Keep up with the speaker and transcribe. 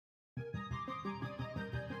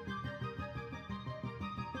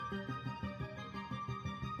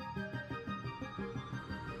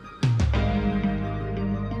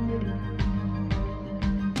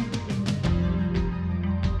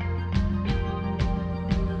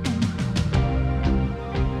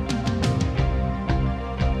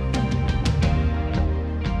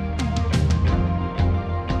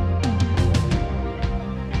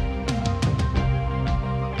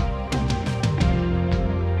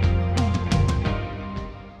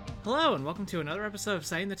Hello, and welcome to another episode of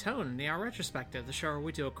Setting the Tone, the Hour Retrospective, the show where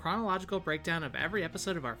we do a chronological breakdown of every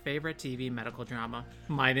episode of our favorite TV medical drama.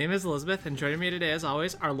 My name is Elizabeth, and joining me today, as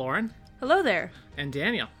always, are Lauren. Hello there. And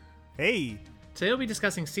Daniel. Hey. Today we'll be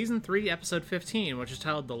discussing Season 3, Episode 15, which is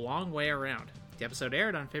titled The Long Way Around. The episode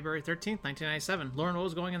aired on February 13th, 1997. Lauren, what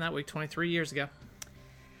was going on that week 23 years ago?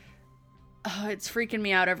 It's freaking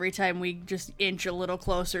me out every time we just inch a little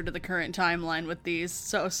closer to the current timeline with these.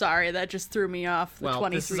 So sorry, that just threw me off. Well,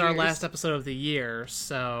 this is our last episode of the year,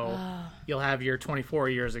 so you'll have your 24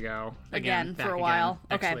 years ago again for a while.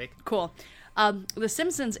 Next week. Cool. The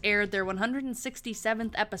Simpsons aired their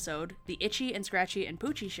 167th episode, The Itchy and Scratchy and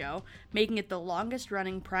Poochie Show, making it the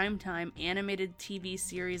longest-running primetime animated TV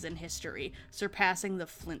series in history, surpassing The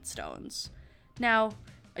Flintstones. Now,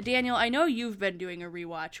 Daniel, I know you've been doing a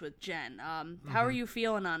rewatch with Jen. How are you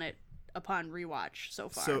feeling on it upon rewatch so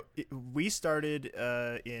far? So we started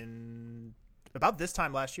in about this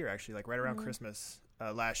time last year, actually, like right around Christmas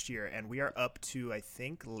last year, and we are up to, I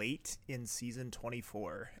think, late in season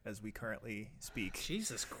 24 as we currently speak.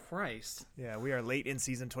 Jesus Christ. Yeah, we are late in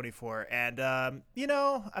season 24, and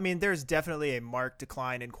there's definitely a marked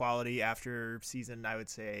decline in quality after season, I would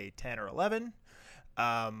say, 10 or 11.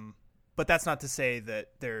 But that's not to say that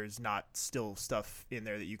there's not still stuff in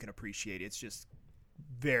there that you can appreciate. It's just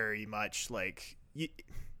very much like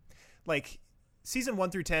season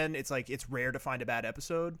 1 through 10. It's like it's rare to find a bad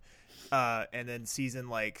episode, and then season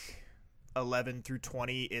like 11 through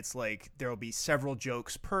 20, it's like there will be several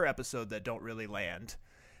jokes per episode that don't really land,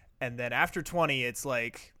 and then after 20, it's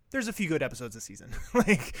like there's a few good episodes a season.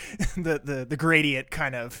 Like the gradient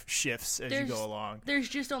kind of shifts as you go along. There's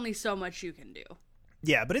just only so much you can do.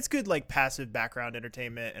 Yeah, but it's good, like, passive background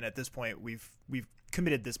entertainment, and at this point, we've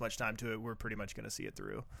committed this much time to it, we're pretty much going to see it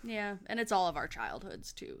through. Yeah, and it's all of our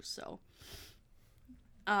childhoods, too, so.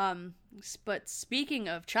 But speaking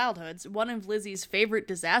of childhoods, one of Lizzie's favorite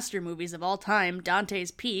disaster movies of all time, Dante's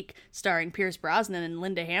Peak, starring Pierce Brosnan and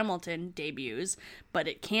Linda Hamilton, debuts, but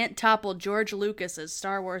it can't topple George Lucas's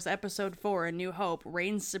Star Wars Episode 4, A New Hope,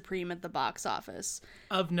 reigns supreme at the box office.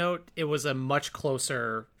 Of note, it was a much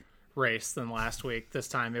closer race than last week. This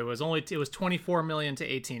time it was 24 million to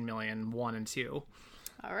 18 million, 1 and 2.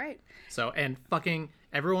 All right. So, and fucking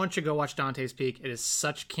everyone should go watch Dante's Peak. It is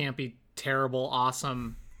such campy, terrible,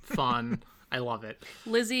 awesome fun. I love it.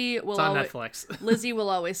 Lizzie will it's on Netflix. Lizzie will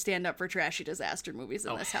always stand up for trashy disaster movies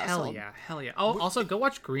in this household. Hell yeah. Oh, also go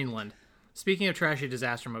watch Greenland. Speaking of trashy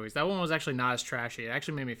disaster movies, that one was actually not as trashy. It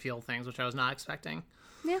actually made me feel things which I was not expecting.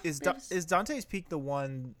 Yeah. Is Dante's Peak the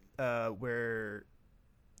one where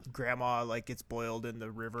grandma like gets boiled in the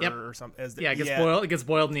river or something? It gets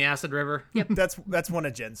boiled in the acid river. Yep. That's one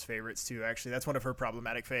of Jen's favorites too, actually. That's one of her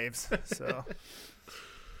problematic faves. So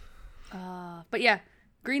but yeah,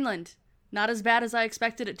 Greenland, not as bad as I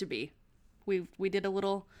expected it to be. We did a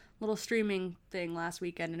little streaming thing last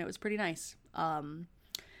weekend and it was pretty nice. And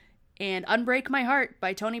Unbreak My Heart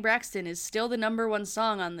by Toni Braxton is still the number one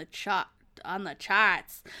song on the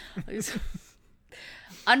charts.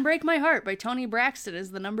 Unbreak My Heart by Toni Braxton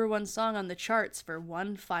is the number one song on the charts for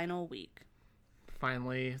one final week.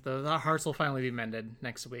 Finally, the hearts will finally be mended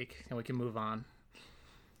next week, and we can move on.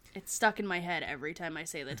 It's stuck in my head every time I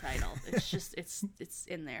say the title. It's just, it's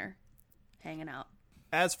in there, hanging out.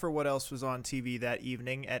 As for what else was on TV that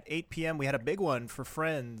evening, at 8 p.m. we had a big one for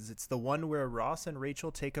Friends. It's the one where Ross and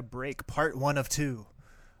Rachel take a break, part 1 of 2.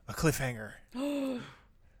 A cliffhanger.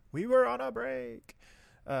 We were on a break.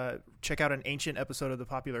 Check out an ancient episode of The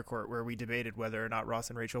Popular Court where we debated whether or not Ross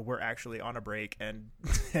and Rachel were actually on a break and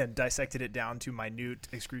dissected it down to minute,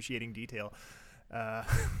 excruciating detail.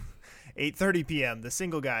 8:30 p.m. The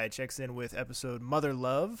Single Guy checks in with episode Mother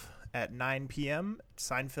Love. At 9 p.m.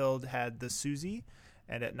 Seinfeld had The Susie,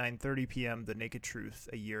 and at 9:30 p.m. The Naked Truth,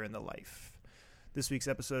 A Year in the Life. This week's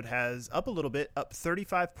episode has up a little bit, up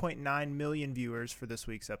 35.9 million viewers for this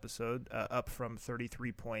week's episode, up from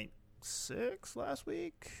 33.6 last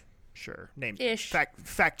week. Sure, name ish. Fact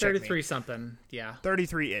check 33 me. something, yeah.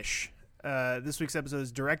 33-ish. This week's episode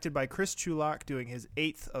is directed by Chris Chulak, doing his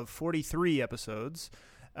 8th of 43 episodes.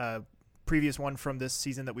 Previous one from this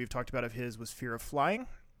season that we've talked about of his was Fear of Flying.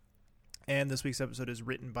 And this week's episode is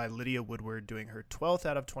written by Lydia Woodward, doing her 12th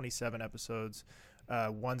out of 27 episodes.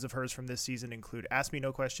 Ones of hers from this season include Ask Me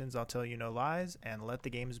No Questions, I'll Tell You No Lies, and Let the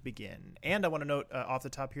Games Begin. And I want to note off the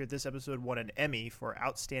top here, this episode won an Emmy for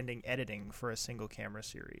Outstanding Editing for a Single Camera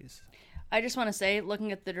Series. I just want to say,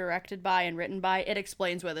 looking at the directed by and written by, it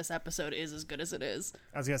explains why this episode is as good as it is.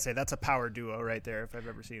 I was going to say, that's a power duo right there if I've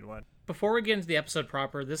ever seen one. Before we get into the episode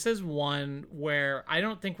proper, this is one where I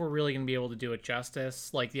don't think we're really going to be able to do it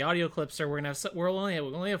justice. Like, the audio clips are, we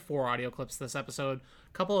only have 4 audio clips this episode.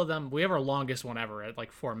 A couple of them, we have our longest one ever at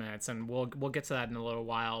like 4 minutes, and we'll get to that in a little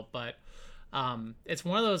while. But it's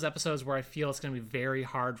one of those episodes where I feel it's going to be very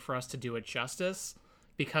hard for us to do it justice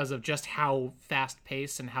because of just how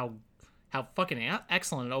fast-paced and how fucking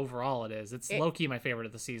excellent overall it is. It's low-key my favorite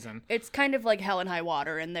of the season. It's kind of like Hell and High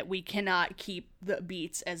Water in that we cannot keep the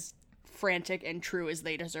beats as frantic and true as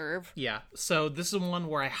they deserve. Yeah, so this is one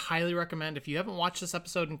where I highly recommend, if you haven't watched this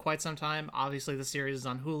episode in quite some time, obviously the series is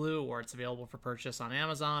on Hulu, or it's available for purchase on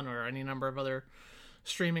Amazon or any number of other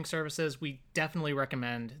streaming services. We definitely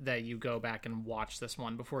recommend that you go back and watch this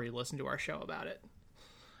one before you listen to our show about it.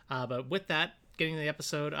 But with that, getting to the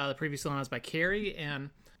episode, the previous one was by Carrie, and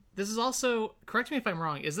this is also, correct me if I'm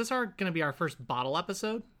wrong, is this going to be our first bottle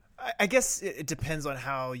episode? I guess it depends on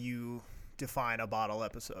how you define a bottle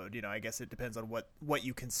episode. You know, I guess it depends on what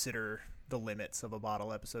you consider the limits of a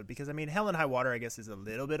bottle episode. Because, I mean, Hell and High Water, I guess, is a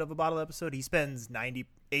little bit of a bottle episode. He spends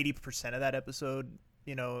 80% of that episode,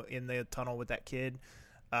 you know, in the tunnel with that kid.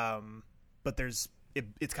 But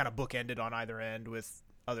it's kind of bookended on either end with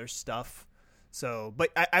other stuff. So,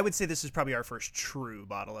 but I would say this is probably our first true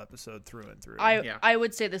bottle episode through and through. I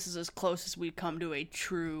would say this is as close as we've come to a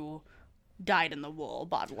true dyed-in-the-wool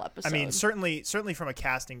bottle episode. I mean, certainly from a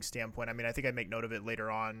casting standpoint, I mean, I think I make note of it later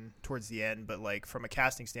on towards the end, but like from a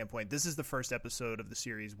casting standpoint, this is the first episode of the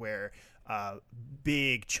series where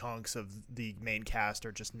big chunks of the main cast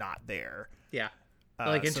are just not there. Yeah.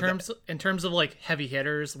 Like in terms of like heavy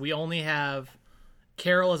hitters, we only have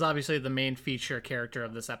Carol is obviously the main feature character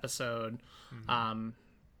of this episode. Mm-hmm.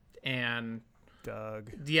 And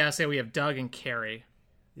Doug. Yeah, so we have Doug and Carrie.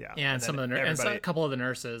 Yeah. And some of the and a couple of the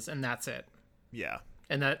nurses, and that's it. Yeah.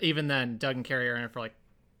 And that even then Doug and Carrie are in it for like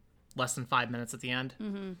less than 5 minutes at the end.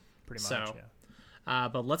 Mm-hmm. Pretty much, yeah.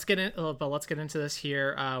 But let's get into this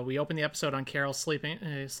here. We open the episode on Carol sleeping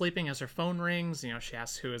as her phone rings. You know, she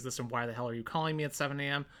asks, "Who is this, and why the hell are you calling me at 7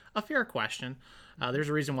 a.m.?" A fair question. There's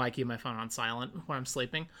a reason why I keep my phone on silent when I'm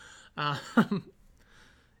sleeping.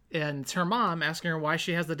 And it's her mom asking her why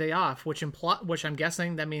she has the day off, which I'm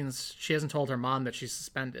guessing that means she hasn't told her mom that she's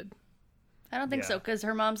suspended. I don't think so, because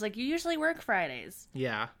her mom's like, "You usually work Fridays."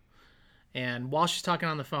 Yeah. And while she's talking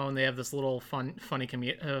on the phone, they have this little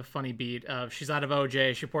funny beat of she's out of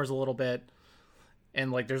OJ. She pours a little bit,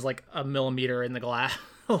 and like there's like a millimeter in the glass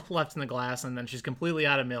left in the glass, and then she's completely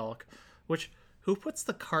out of milk. Which, who puts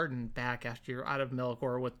the carton back after you're out of milk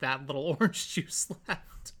or with that little orange juice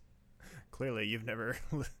left? Clearly, you've never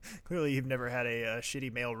had a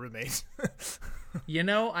shitty male roommate. You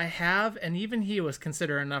know, I have, and even he was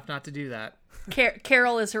considerate enough not to do that.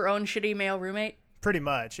 Carol is her own shitty male roommate. Pretty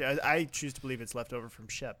much. I choose to believe it's left over from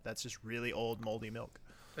Shep. That's just really old, moldy milk.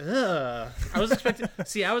 Ugh. I was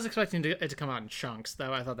expecting it to come out in chunks,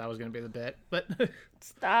 though. I thought that was going to be the bit. But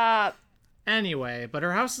stop. Anyway, but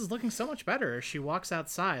her house is looking so much better. She walks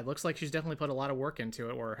outside. Looks like she's definitely put a lot of work into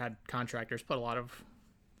it, or had contractors put a lot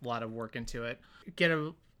of work into it. Get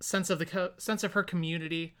a sense of her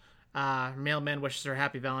community. Mailman wishes her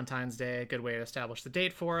happy Valentine's Day. A good way to establish the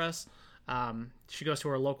date for us. She goes to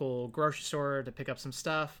her local grocery store to pick up some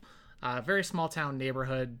stuff. Very small town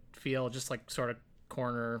neighborhood feel, just like sort of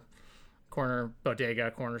corner bodega,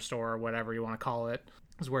 corner store, whatever you want to call it,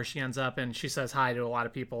 is where she ends up. And she says hi to a lot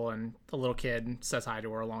of people, and the little kid says hi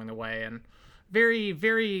to her along the way. And very,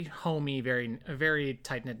 very homey, very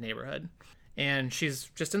tight-knit neighborhood. And she's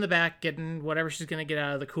just in the back getting whatever she's going to get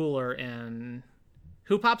out of the cooler. And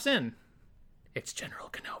who pops in? It's General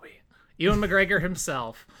Kenobi. Ewan McGregor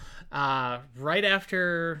himself. Right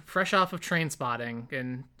after, fresh off of Trainspotting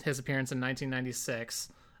in his appearance in 1996,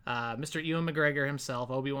 Mr. Ewan McGregor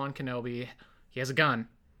himself, Obi-Wan Kenobi, he has a gun.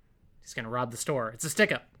 He's going to rob the store. It's a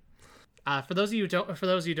stick-up. For those of you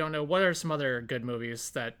who don't know, what are some other good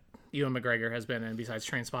movies that Ewan McGregor has been in besides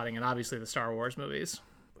Trainspotting and obviously the Star Wars movies?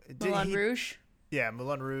 Moulin Rouge. Yeah,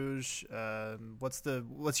 Moulin Rouge.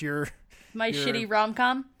 What's your shitty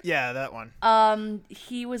rom-com? Yeah, that one.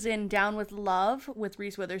 He was in Down with Love with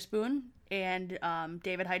Reese Witherspoon and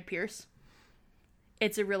David Hyde Pierce.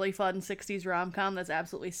 It's a really fun 60s rom-com that's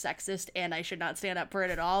absolutely sexist, and I should not stand up for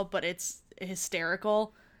it at all, but it's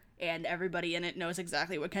hysterical, and everybody in it knows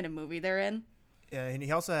exactly what kind of movie they're in. Yeah, and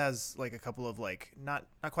he also has like a couple of like not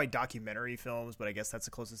quite documentary films, but I guess that's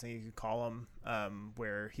the closest thing you could call them,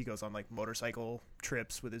 where he goes on like motorcycle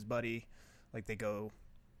trips with his buddy. Like they go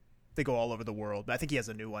all over the world. But I think he has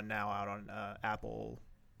a new one now out on Apple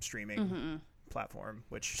streaming platform,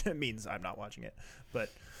 which means I'm not watching it. But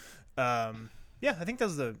yeah, I think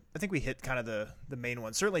we hit kind of the main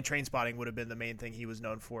one. Certainly Trainspotting would have been the main thing he was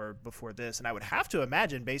known for before this, and I would have to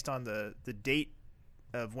imagine, based on the date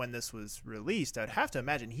of when this was released, I'd have to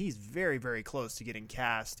imagine he's very, very close to getting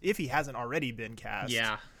cast, if he hasn't already been cast.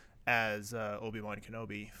 Yeah. As Obi-Wan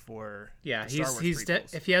Kenobi for the Star Wars he's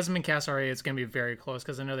prequels. if he hasn't been cast already, it's going to be very close,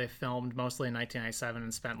 because I know they filmed mostly in 1997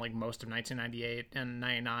 and spent like most of 1998 and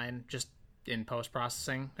 99 just in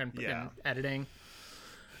post-processing and in editing,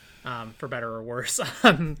 for better or worse,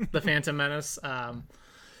 on The Phantom Menace.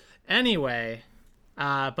 Anyway,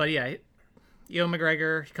 but yeah, Ewan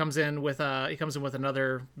McGregor comes in with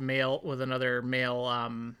another male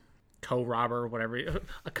co-robber, whatever,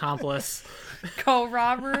 accomplice.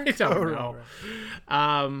 Co-robber? I don't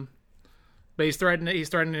know. But he's threatening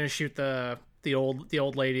to shoot the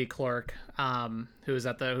old lady clerk, who's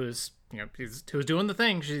doing the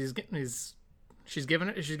thing. She's giving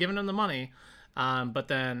him the money. But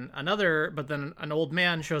then an old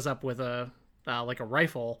man shows up with a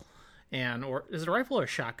rifle, or is it a rifle or a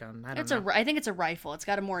shotgun? I don't know. I think it's a rifle. It's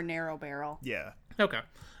got a more narrow barrel. Yeah. Okay.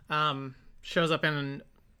 Shows up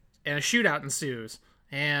and a shootout ensues,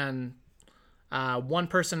 and one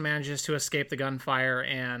person manages to escape the gunfire,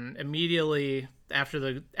 and immediately after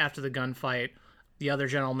the gunfight, the other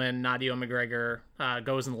gentleman, not Ewan McGregor,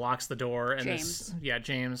 goes and locks the door. And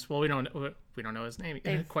James. Well, we don't know his name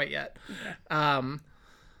quite yet. Yeah.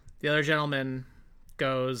 The other gentleman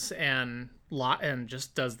goes and locks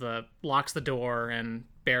the door and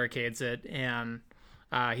barricades it, and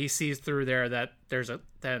he sees through there that there's a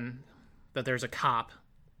cop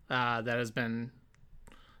that has been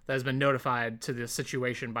notified to the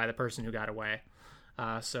situation by the person who got away.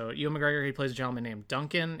 So Ewan McGregor, he plays a gentleman named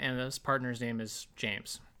Duncan, and his partner's name is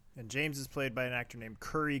James. And James is played by an actor named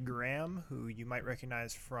Curry Graham, who you might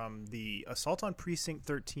recognize from the Assault on Precinct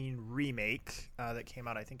 13 remake that came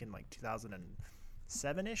out, I think, in like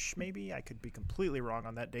 2007-ish, maybe. I could be completely wrong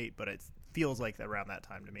on that date, but it feels like around that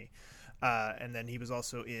time to me. And then he was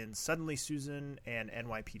also in Suddenly Susan and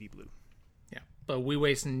NYPD Blue. Yeah, but we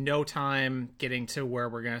waste no time getting to where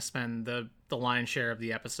we're going to spend the lion's share of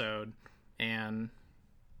the episode. And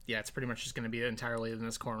yeah, it's pretty much just going to be entirely in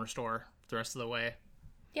this corner store the rest of the way.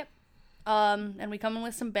 Yep. And we come in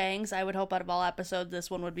with some bangs. I would hope out of all episodes,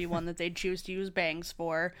 this one would be one that they'd choose to use bangs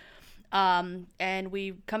for. And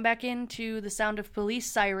we come back into the sound of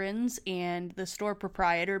police sirens and the store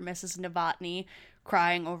proprietor, Mrs. Novotny,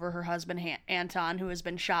 crying over her husband, Anton, who has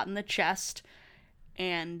been shot in the chest.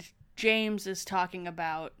 And James is talking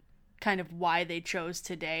about kind of why they chose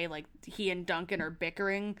today. Like, he and Duncan are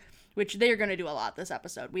bickering, which they're going to do a lot this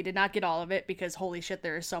episode. We did not get all of it because, holy shit,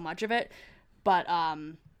 there is so much of it. But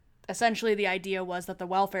essentially the idea was that the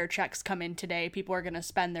welfare checks come in today. People are going to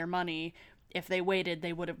spend their money. If they waited,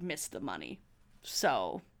 they would have missed the money.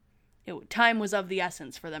 So time was of the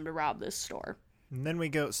essence for them to rob this store. And then we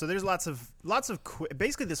go. So there's lots of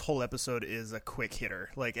basically this whole episode is a quick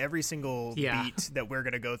hitter. Like every single beat that we're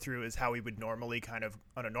going to go through is how we would normally kind of,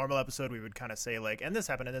 on a normal episode, we would kind of say like, and this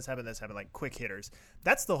happened, and this happened, this happened, like quick hitters.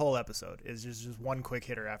 That's the whole episode, is just one quick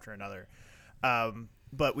hitter after another.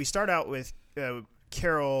 But we start out with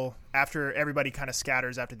Carol, after everybody kind of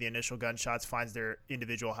scatters after the initial gunshots, finds their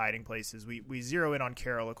individual hiding places. We zero in on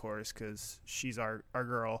Carol, of course, because she's our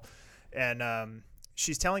girl. And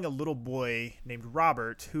she's telling a little boy named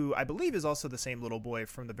Robert, who I believe is also the same little boy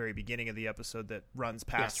from the very beginning of the episode that runs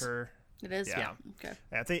past her. It is? Yeah. Okay.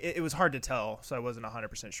 I think it was hard to tell, so I wasn't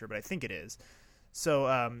 100% sure, but I think it is.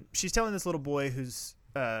 So she's telling this little boy who's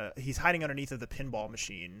he's hiding underneath of the pinball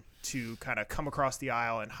machine to kind of come across the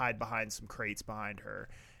aisle and hide behind some crates behind her.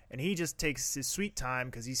 And he just takes his sweet time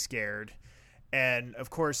because he's scared. And, of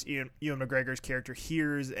course, Ewan McGregor's character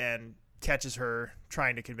hears and catches her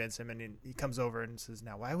trying to convince him, and he comes over and says,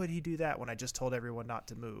 now why would he do that when I just told everyone not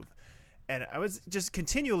to move? And I was just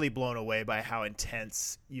continually blown away by how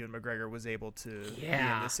intense Ewan McGregor was able to be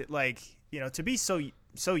in this. Like, to be so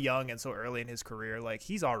young and so early in his career, like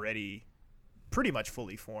he's already pretty much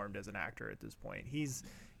fully formed as an actor at this point. He's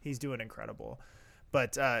doing incredible.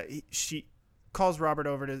 But she calls Robert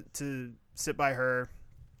over to sit by her.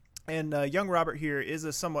 And young Robert here is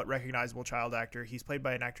a somewhat recognizable child actor. He's played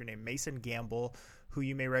by an actor named Mason Gamble, who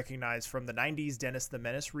you may recognize from the 90s Dennis the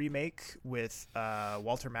Menace remake with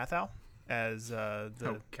Walter Matthau as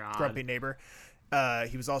the grumpy neighbor.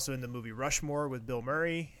 He was also in the movie Rushmore with Bill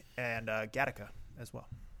Murray and Gattaca as well.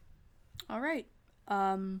 All right.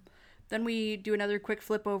 Then we do another quick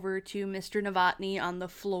flip over to Mr. Novotny on the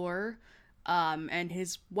floor. And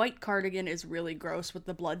his white cardigan is really gross with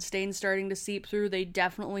the blood stains starting to seep through. They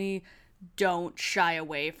definitely don't shy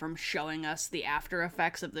away from showing us the after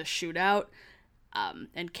effects of the shootout.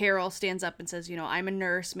 And Carol stands up and says, I'm a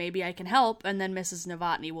nurse, maybe I can help. And then Mrs.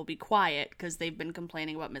 Novotny will be quiet because they've been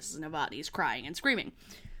complaining about Mrs. Novotny's crying and screaming.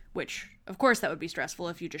 Which, of course, that would be stressful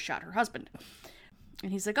if you just shot her husband.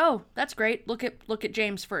 And he's like, oh, that's great. Look at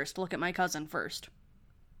James first. Look at my cousin first.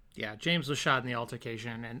 Yeah, James was shot in the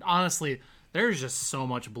altercation. And honestly, there's just so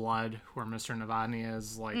much blood where Mr. Novotny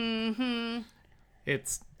is. Like,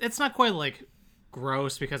 It's not quite, like,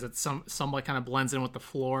 gross because it's somewhat kind of blends in with the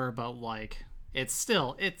floor, but, like... It's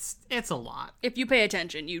a lot. If you pay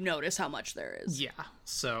attention, you notice how much there is. Yeah.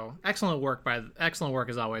 So excellent work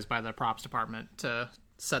as always by the props department to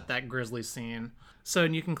set that grisly scene. So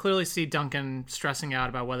you can clearly see Duncan stressing out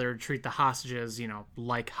about whether to treat the hostages,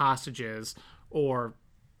 like hostages, or,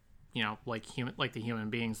 like the human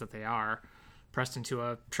beings that they are, pressed into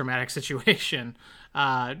a traumatic situation.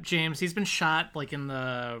 James, he's been shot like in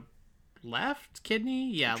the left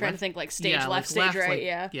kidney, yeah. I'm trying to think like stage left, stage right, like,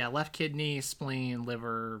 yeah. Yeah, left kidney, spleen,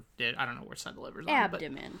 liver. I don't know which side the liver's on.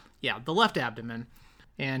 Abdomen. But yeah, the left abdomen.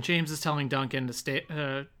 And James is telling Duncan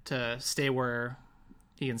to stay where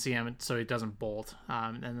he can see him, so he doesn't bolt.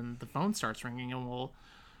 And then the phone starts ringing, and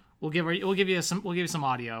we'll give you some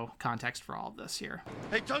audio context for all of this here.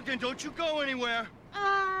 Hey Duncan, don't you go anywhere.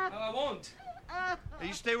 I won't. Hey,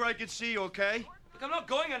 you stay where I can see you, okay? Look, I'm not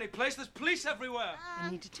going anyplace. There's police everywhere.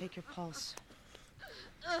 I need to take your pulse.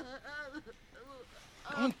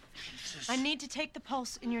 Oh, Jesus. I need to take the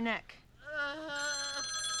pulse in your neck.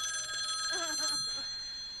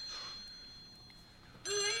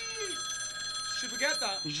 Should we get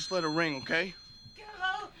that? You just let it ring, okay?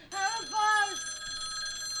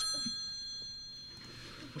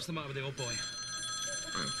 What's the matter with the old boy?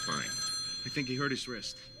 I'm fine. I think he hurt his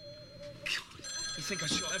wrist. You think I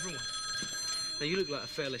shot everyone? Now, you look like a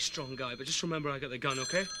fairly strong guy, but just remember I got the gun,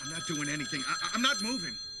 okay? I'm not doing anything. I'm not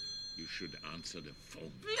moving. You should answer the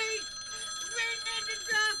phone. Please, we need a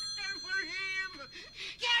doctor for him.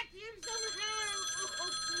 Get him some help. Oh,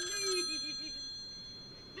 please.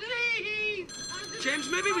 Please. James,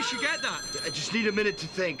 maybe we should get that. I just need a minute to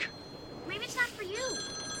think. Maybe it's not for you.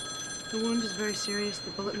 The wound is very serious. The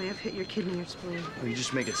bullet may have hit your kidney or spleen. Or you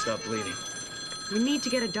just make it stop bleeding. We need to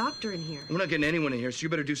get a doctor in here. We're not getting anyone in here, so you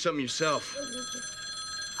better do something yourself.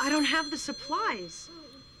 I don't have the supplies.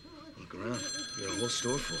 Look around. You got a whole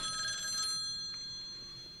store full.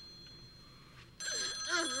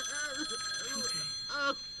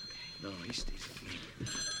 No, he stays with me.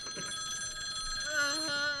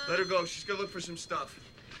 Let her go. She's gonna look for some stuff.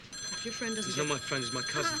 If your friend doesn't He's not my friend, he's my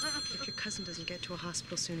cousin. if your cousin doesn't get to a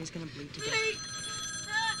hospital soon, he's gonna bleed to death.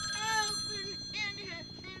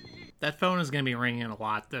 That phone is going to be ringing a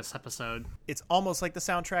lot this episode. It's almost like the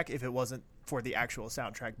soundtrack if it wasn't for the actual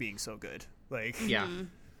soundtrack being so good. Like, yeah.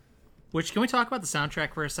 Which, can we talk about the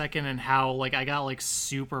soundtrack for a second and how, like, I got, like,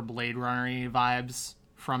 super Blade Runner-y vibes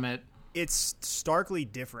from it? It's starkly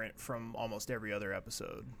different from almost every other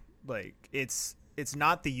episode. Like, it's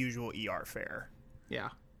not the usual ER fare. Yeah.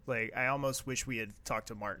 Like, I almost wish we had talked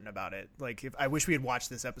to Martin about it. Like, I wish we had watched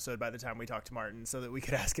this episode by the time we talked to Martin so that we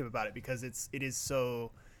could ask him about it, because it is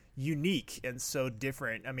so unique and so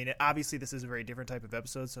different. I mean, obviously this is a very different type of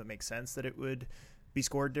episode, so it makes sense that it would be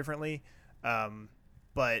scored differently.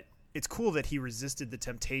 But it's cool that he resisted the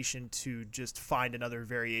temptation to just find another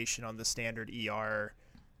variation on the standard ER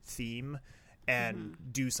theme and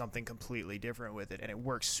do something completely different with it, and it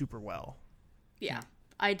works super well. Yeah.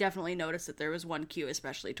 I definitely noticed that there was one cue,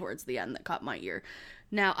 especially towards the end, that caught my ear.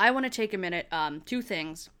 Now, I want to take a minute. Two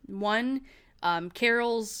things. One,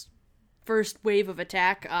 Carol's first wave of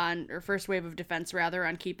defense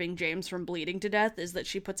on keeping James from bleeding to death is that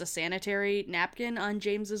she puts a sanitary napkin on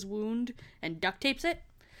James's wound and duct tapes it.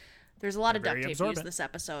 There's a lot of duct tape used this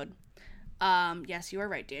episode. Yes, you are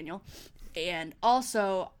right, Daniel. And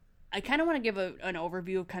also, I kind of want to give an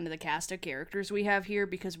overview of kind of the cast of characters we have here,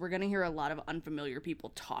 because we're going to hear a lot of unfamiliar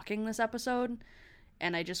people talking this episode,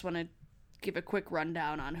 and I just want to give a quick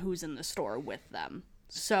rundown on who's in the store with them.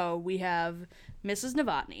 So we have Mrs.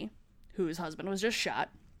 Novotny, whose husband was just shot.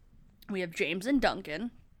 We have James and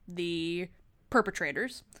Duncan, the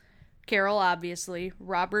perpetrators. Carol, obviously.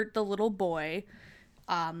 Robert, the little boy.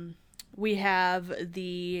 We have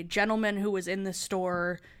the gentleman who was in the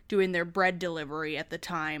store doing their bread delivery at the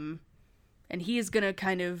time, and he is going to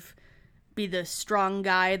kind of be the strong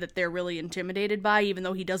guy that they're really intimidated by, even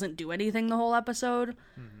though he doesn't do anything the whole episode.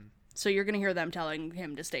 Mm-hmm. So you're going to hear them telling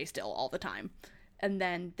him to stay still all the time. And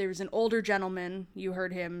then there's an older gentleman, you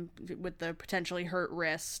heard him, with the potentially hurt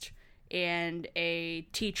wrist, and a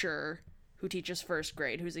teacher who teaches first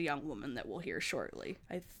grade, who's a young woman that we'll hear shortly.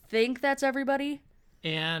 I think that's everybody.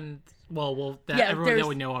 And everyone there's- that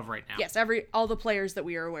we know of right now. Yes, all the players that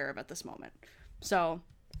we are aware of at this moment. So,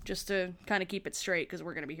 just to kind of keep it straight, because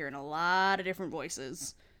we're going to be hearing a lot of different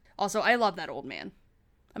voices. Also, I love that old man.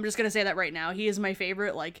 I'm just going to say that right now. He is my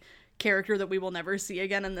favorite, character that we will never see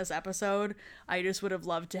again in this episode. I just would have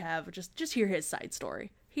loved to have just hear his side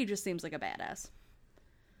story. He just seems like a badass.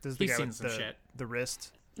 This is the He's guy seen with some shit. the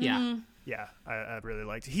wrist. Yeah. Yeah, I really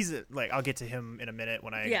liked. He's I'll get to him in a minute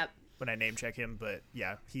when I name check him. But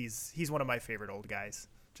yeah, he's one of my favorite old guys,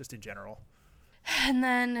 just in general. And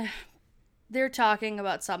then they're talking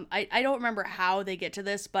about I don't remember how they get to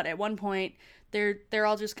this, but at one point they're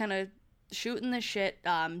all just kind of shooting the shit.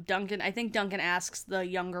 I think Duncan asks the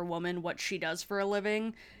younger woman what she does for a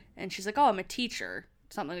living, and she's like, "Oh, I'm a teacher,"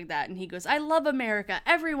 something like that. And he goes, "I love America.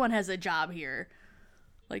 Everyone has a job here."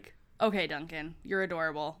 Like, okay, Duncan, you're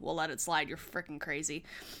adorable. We'll let it slide. You're freaking crazy.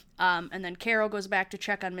 And then Carol goes back to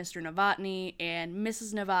check on Mr. Novotny, and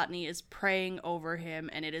Mrs. Novotny is praying over him,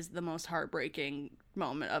 and it is the most heartbreaking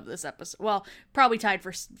moment of this episode. Well, probably tied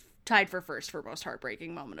for first for most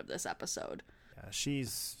heartbreaking moment of this episode. Yeah,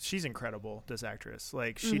 she's incredible, this actress.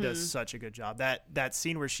 She does such a good job. That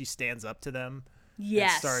scene where she stands up to them.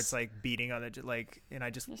 Yes. And starts beating on it, and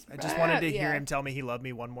I just wanted to hear him tell me he loved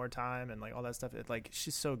me one more time, and all that stuff.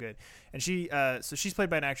 She's so good, and she's played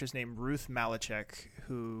by an actress named Ruth Malachek,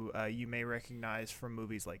 who you may recognize from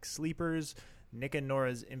movies like Sleepers, Nick and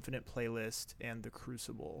Nora's Infinite Playlist, and The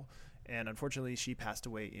Crucible. And unfortunately, she passed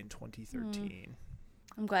away in 2013.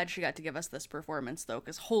 I'm glad she got to give us this performance though,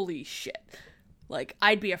 because holy shit,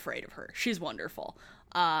 I'd be afraid of her. She's wonderful.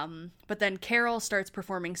 But then Carol starts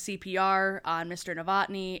performing CPR on Mr.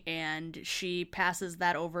 Novotny, and she passes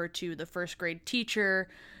that over to the first grade teacher,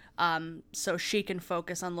 so she can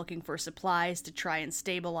focus on looking for supplies to try and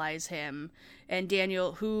stabilize him. And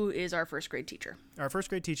Daniel, who is our first grade teacher? Our first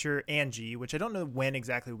grade teacher, Angie, which I don't know when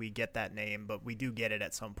exactly we get that name, but we do get it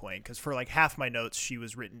at some point, because for half my notes she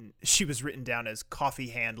was written down as coffee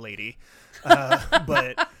hand lady,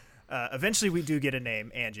 but eventually we do get a name,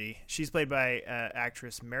 Angie. She's played by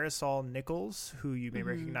actress Marisol Nichols, who you may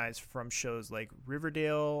recognize from shows like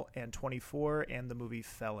Riverdale and 24 and the movie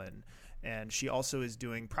Felon. And she also is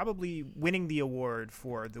probably winning the award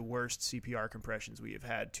for the worst CPR compressions we have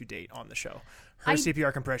had to date on the show. Her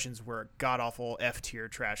CPR compressions were god-awful F-tier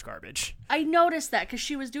trash garbage. I noticed that because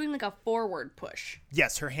she was doing a forward push.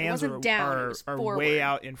 Yes, her hands wasn't down, it was are forward. way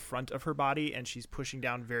out in front of her body, and she's pushing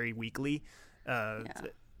down very weakly.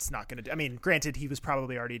 It's not going to do... I mean, granted, he was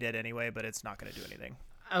probably already dead anyway, but it's not going to do anything.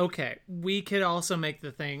 Okay, we could also make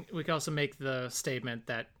the statement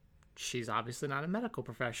that she's obviously not a medical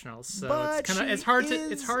professional, so but it's hard.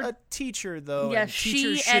 It's a teacher, though. Yeah, and she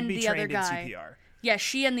teachers should and be the other trained guy. in CPR. Yeah,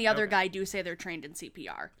 she and the other guy do say they're trained in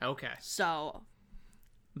CPR. Okay. So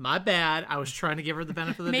my bad. I was trying to give her the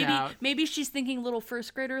benefit of the doubt. Maybe she's thinking little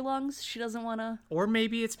first grader lungs. She doesn't want to. Or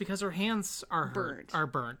maybe it's because her hands are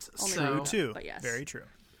burnt. So True too. But yes. Very true.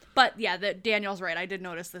 But yeah, Daniel's right. I did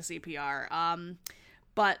notice the CPR.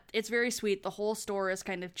 But it's very sweet. The whole store is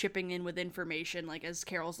kind of chipping in with information, as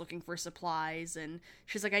Carol's looking for supplies, and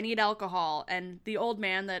she's like, "I need alcohol." And the old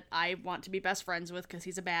man that I want to be best friends with because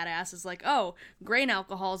he's a badass is like, "Oh, grain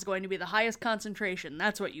alcohol is going to be the highest concentration.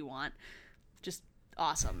 That's what you want." Just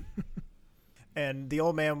awesome. And the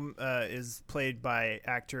old man is played by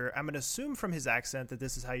actor. I'm going to assume from his accent that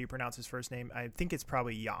this is how you pronounce his first name. I think it's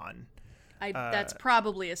probably Jan. That's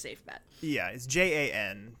probably a safe bet. Yeah, it's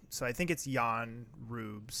Jan. So I think it's Jan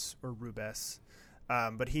Rubes or Rubes.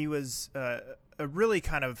 But he was a really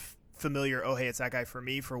kind of familiar, oh, hey, it's that guy for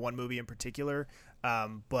me for one movie in particular.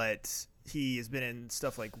 But he has been in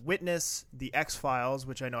stuff like Witness, The X-Files,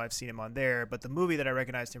 which I know I've seen him on there. But the movie that I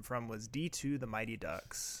recognized him from was D2 The Mighty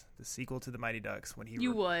Ducks, the sequel to The Mighty Ducks. When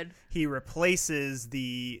he replaces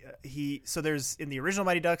so there's in the original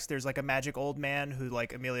Mighty Ducks, there's a magic old man who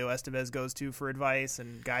Emilio Estevez goes to for advice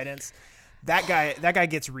and guidance. That guy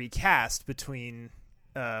gets recast between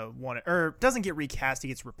doesn't get recast, he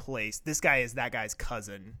gets replaced. This guy is that guy's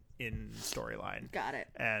cousin in storyline. Got it.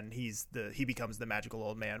 And he becomes the magical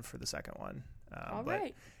old man for the second one.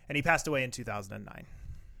 Right. And he passed away in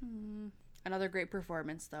 2009. Another great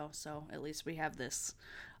performance, though, so at least we have this.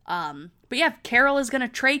 But yeah, Carol is going to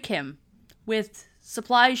trach him with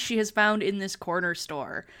supplies she has found in this corner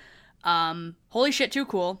store. Holy shit, too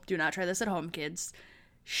cool. Do not try this at home, kids.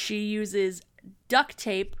 She uses duct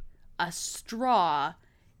tape, a straw,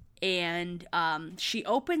 and she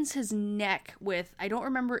opens his neck with, I don't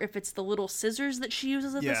remember if it's the little scissors that she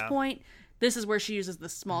uses at this point. This is where she uses the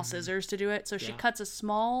small scissors to do it. So she cuts a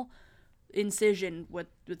small incision with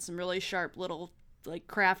some really sharp little like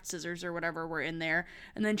craft scissors or whatever were in there,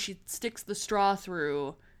 and then she sticks the straw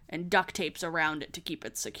through and duct tapes around it to keep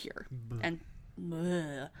it secure.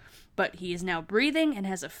 But he is now breathing and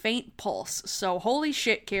has a faint pulse. So holy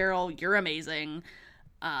shit, Carol, you're amazing.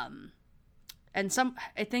 And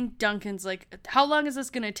I think Duncan's like, how long is this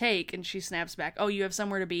gonna take? And she snaps back, oh, you have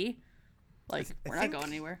somewhere to be? Like, we're not going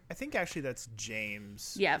anywhere. I think actually that's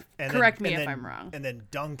James. Yeah, and correct then, me and if then, I'm wrong. And then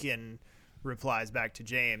Duncan replies back to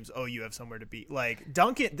James, oh, you have somewhere to be. Like,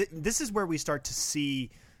 Duncan, this is where we start to see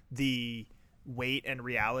the weight and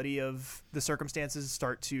reality of the circumstances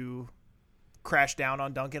start to crash down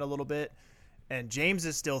on Duncan a little bit. And James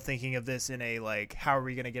is still thinking of this in a, like, how are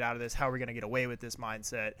we going to get out of this? How are we going to get away with this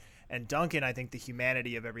mindset? And Duncan, I think the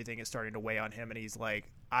humanity of everything is starting to weigh on him. And he's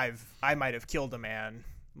like, I might have killed a man.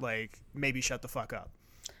 Like, maybe shut the fuck up.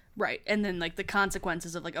 Right. And then, like, the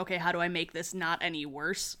consequences of, like, okay, how do I make this not any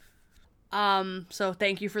worse? So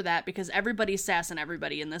thank you for that, because everybody's sassing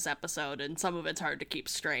everybody in this episode, and some of it's hard to keep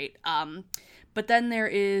straight. But then there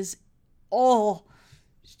is,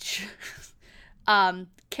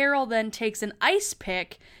 Carol then takes an ice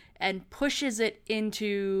pick and pushes it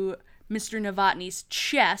into Mr. Novotny's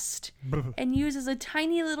chest and uses a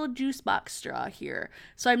tiny little juice box straw here.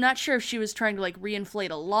 So I'm not sure if she was trying to, like,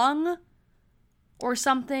 reinflate a lung or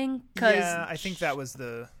something. Yeah, I think that was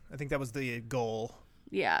the goal.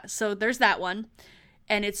 Yeah, so there's that one.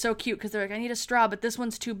 And it's so cute because they're like, I need a straw, but this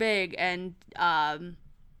one's too big. And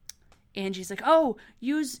Angie's like, oh,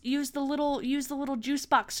 use the little juice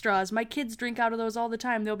box straws. My kids drink out of those all the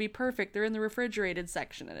time. They'll be perfect. They're in the refrigerated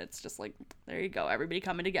section. And it's just like, there you go, everybody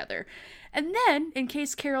coming together. And then, in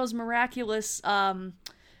case Carol's miraculous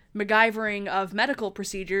MacGyvering of medical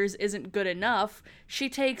procedures isn't good enough, she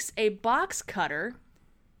takes a box cutter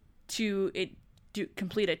to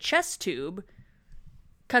complete a chest tube,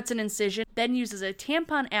 cuts an incision, then uses a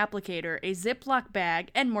tampon applicator, a Ziploc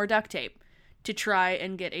bag, and more duct tape to try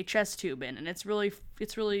and get a chest tube in. And it's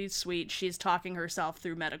really sweet. She's talking herself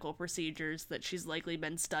through medical procedures that she's likely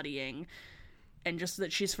been studying, and just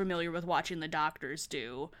that she's familiar with watching the doctors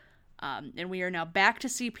do. And we are now back to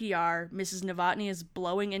CPR. Mrs. Novotny is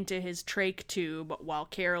blowing into his trach tube while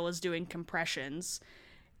Carol is doing compressions.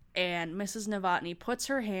 And Mrs. Novotny puts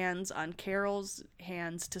her hands on Carol's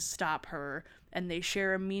hands to stop her, and they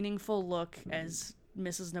share a meaningful look as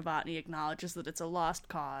Mrs. Novotny acknowledges that it's a lost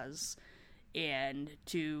cause, and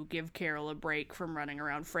to give Carol a break from running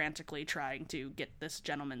around frantically trying to get this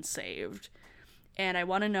gentleman saved. And I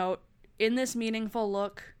want to note, in this meaningful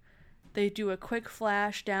look, they do a quick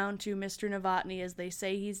flash down to Mr. Novotny as they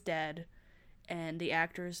say he's dead, and the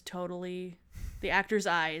actor's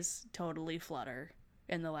eyes totally flutter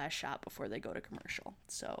in the last shot before they go to commercial.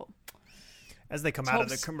 So as they come out of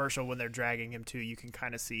the commercial, when they're dragging him too, you can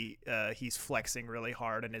kind of see he's flexing really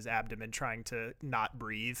hard in his abdomen, trying to not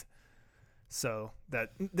breathe. So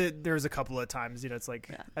that there's a couple of times, it's like,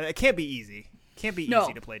 it can't be easy. Can't be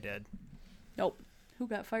easy to play dead. Nope. Who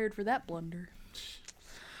got fired for that blunder?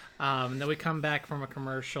 Then we come back from a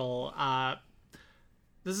commercial.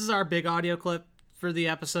 This is our big audio clip for the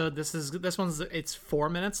episode. It's 4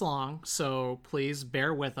 minutes long, so please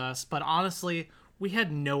bear with us. But honestly, we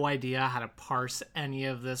had no idea how to parse any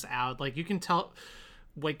of this out. Like, you can tell,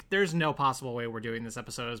 like, there's no possible way we're doing this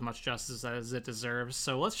episode as much justice as it deserves.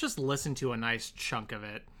 So let's just listen to a nice chunk of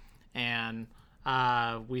it. And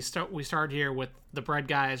we start here with the bread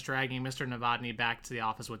guys dragging Mr. Novotny back to the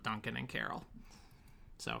office with Duncan and Carol.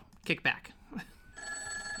 So kick back.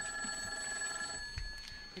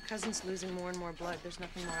 Your cousin's losing more and more blood. There's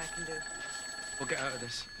nothing more I can do. We'll get out of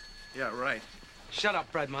this. Yeah, right. Shut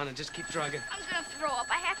up, bread man, and just keep dragging. I'm gonna throw up.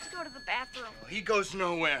 I have to go to the bathroom. He goes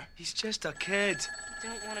nowhere. He's just a kid. I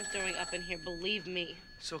don't want him throwing up in here, believe me.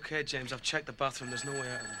 It's okay, James. I've checked the bathroom. There's no way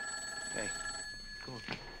out of there. Hey, Go on.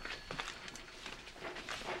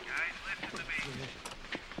 Guys, listen to me.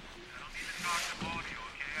 I don't need to talk to both of you,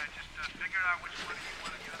 okay? I just figured out which one of you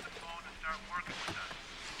want to get on the phone and start working with us.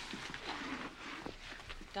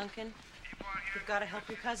 Duncan, you've got to help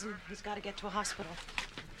your cousin. He's got to get to a hospital.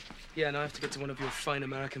 Yeah, and I have to get to one of your fine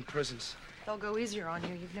American prisons. They'll go easier on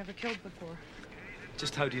you. You've never killed before.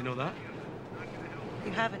 Just how do you know that?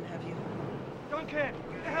 You haven't, have you? Duncan,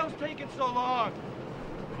 what the hell's taking so long?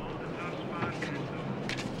 All the tough spots. Come on.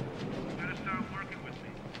 You gotta start working with me.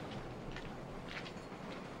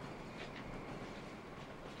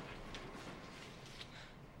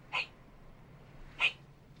 Hey,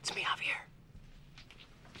 it's me, Javier.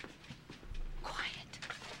 Quiet.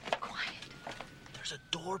 There's a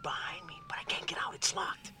door behind me, but I can't get out. It's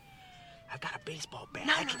locked. I've got a baseball bat.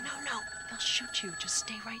 No. They'll shoot you. Just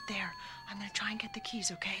stay right there. I'm gonna try and get the keys,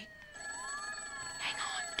 okay? Hang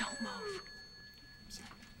on. Don't move.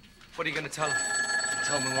 What are you going to tell him?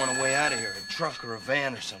 Tell him we want a way out of here, a truck or a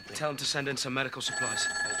van or something. Tell him to send in some medical supplies.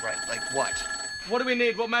 Oh, right, like what? What do we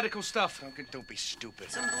need? What medical stuff? Don't be stupid.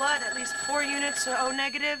 Some blood, at least 4 units of O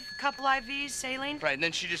negative, couple IVs, saline. Right, and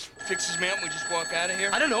then she just fixes me up and we just walk out of here?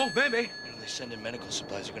 I don't know, maybe. You know, they send in medical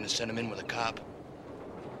supplies, they're gonna send him in with a cop.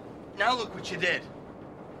 Now look what you did.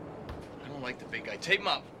 I don't like the big guy. Tape him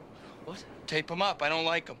up. What? Tape him up. I don't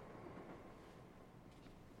like him.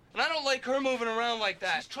 And I don't like her moving around like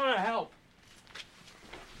that. She's trying to help.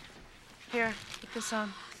 Here, put this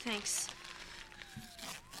on. Thanks.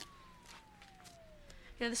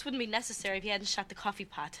 You know, this wouldn't be necessary if you hadn't shot the coffee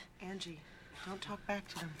pot. Angie, don't talk back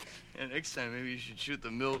to them. Yeah, next time maybe you should shoot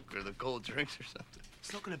the milk or the cold drinks or something.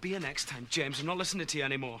 It's not going to be a next time, James. I'm not listening to you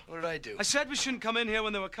anymore. What did I do? I said we shouldn't come in here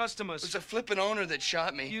when there were customers. It was a flippin' owner that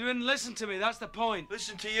shot me. You didn't listen to me. That's the point.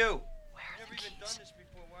 Listen to you. Where are the keys?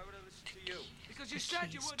 Why would I listen to you? Because you The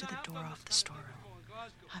said you keys wouldn't. to the have door them. off the storeroom.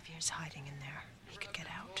 Javier's hiding in there. He could get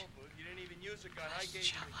out. You didn't even use a gun. I gave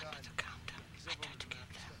you a gun. Calm down. I got to get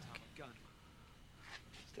them.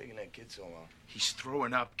 It's taking that kid so long. He's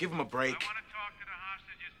throwing up. Give him a break. I want to talk to the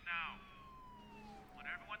hostages now. I want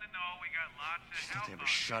everyone to know we got lots of help. Don't they ever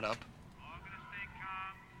shut up? We're all gonna stay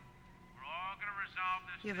calm. We're all gonna resolve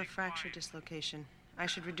this. You have a thing fracture quiet. dislocation. I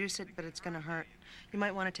should reduce it, but it's gonna hurt. You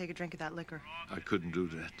might want to take a drink of that liquor. I couldn't do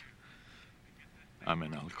that. I'm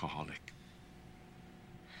an alcoholic.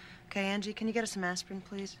 Okay, Angie, can you get us some aspirin,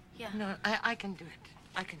 please? Yeah. No, I can do it.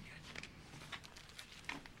 I can do it.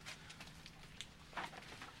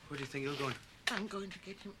 Where do you think you're going? I'm going to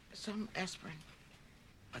get him some aspirin.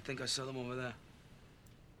 I think I saw them over there.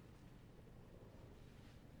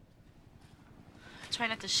 Try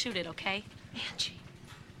not to shoot it, okay? Angie.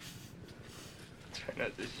 Try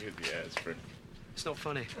not to shoot the aspirin. It's not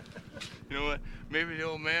funny. You know what? Maybe the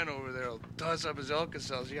old man over there will toss up his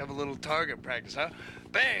Alka-Seltz. You have a little target practice, huh?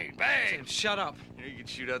 Bang, bang! James, shut up. You know, you can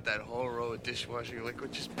shoot out that whole row of dishwashing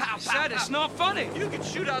liquid. Just pow, I pow, said pow. it's not funny. You can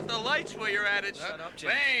shoot out the lights while you're at it. Shut up,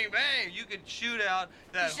 James. Bang, bang! You can shoot out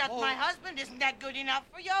that He shot whole... my husband. Isn't that good enough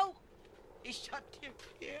for you? He shot him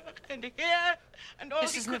here and here, and all he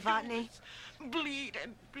Mrs. could do Novotny? was bleed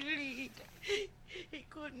and bleed. He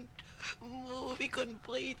couldn't move. He couldn't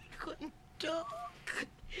breathe. He couldn't talk.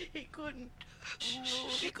 He couldn't move.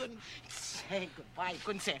 He couldn't say goodbye. He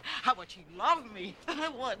couldn't say how much he loved me. I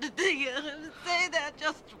wanted to hear him say that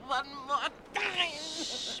just one more time.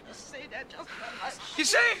 Say that just one more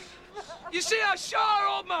time. You see, I shot her,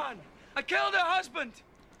 old man. I killed her husband.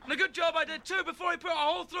 And a good job I did, too, before he put a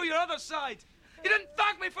hole through your other side. You didn't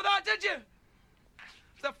thank me for that, did you?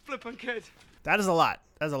 That flippin' kid. That is a lot.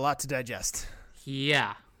 That's a lot to digest.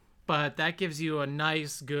 Yeah, but that gives you a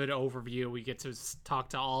nice, good overview. We get to talk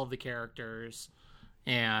to all of the characters,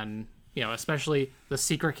 and you know, especially the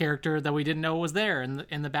secret character that we didn't know was there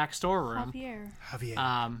in the back storeroom.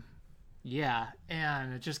 Javier. Yeah,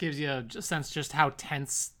 and it just gives you a sense just how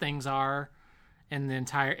tense things are in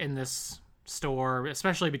this store,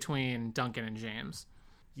 especially between Duncan and James.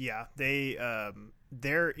 Yeah, they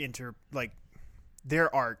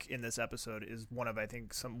their arc in this episode is one of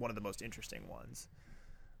the most interesting ones.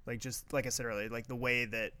 Like, just like I said earlier, like the way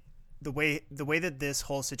that this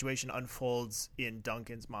whole situation unfolds in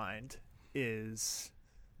Duncan's mind is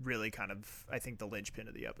really kind of, I think, the linchpin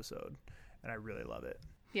of the episode, and I really love it.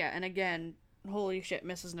 Yeah, and again, holy shit,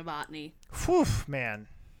 Mrs. Novotny. Whew, man,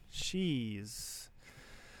 she's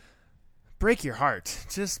break your heart.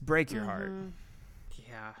 Just break your heart.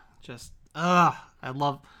 Yeah, just I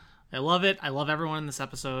love it. I love everyone in this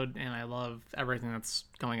episode, and I love everything that's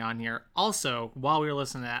going on here. Also, while we were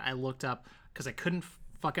listening to that, I looked up because I couldn't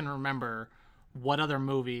fucking remember what other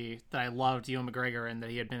movie that I loved Ewan McGregor in that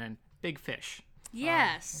he had been in. Big Fish.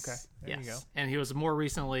 Yes. Okay, there you go. And he was more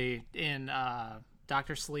recently in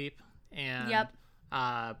Dr. Sleep and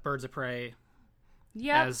Birds of Prey.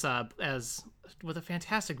 Yep. As with a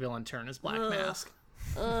fantastic villain turn as Black Mask.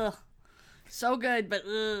 Ugh. So good, but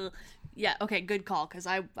ugh. Yeah, okay, good call, because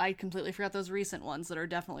I completely forgot those recent ones that are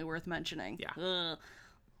definitely worth mentioning. Yeah. Ugh.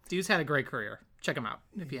 Dude's had a great career. Check him out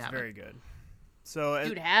if you haven't. Very good. So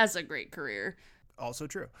Dude has a great career. Also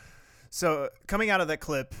true. So coming out of that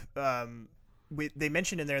clip, they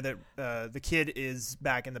mentioned in there that the kid is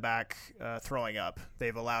back in the back throwing up.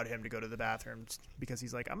 They've allowed him to go to the bathroom because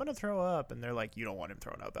he's like, I'm going to throw up. And they're like, you don't want him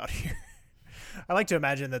throwing up out here. I like to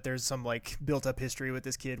imagine that there's some like built up history with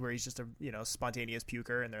this kid where he's just a spontaneous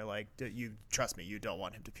puker, and they're like, you trust me, you don't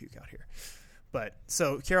want him to puke out here. But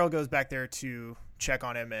so Carol goes back there to check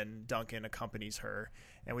on him, and Duncan accompanies her,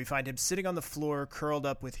 and we find him sitting on the floor curled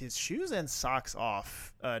up with his shoes and socks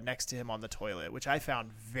off next to him on the toilet, which I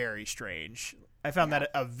found very strange. I found that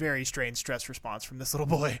a very strange stress response from this little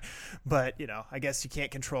boy. But, I guess you can't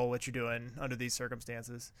control what you're doing under these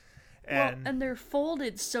circumstances. And they're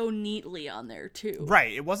folded so neatly on there, too.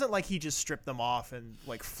 Right. It wasn't like he just stripped them off and,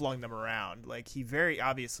 flung them around. He very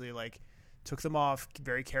obviously, took them off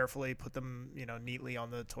very carefully, put them, neatly on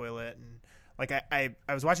the toilet. And, I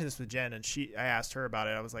was watching this with Jen, and I asked her about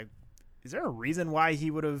it. I was like, is there a reason why he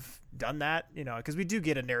would have done that? Because we do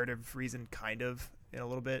get a narrative reason, kind of, in a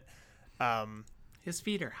little bit. His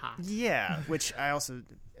feet are hot. Yeah, which I also,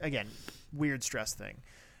 again, weird stress thing.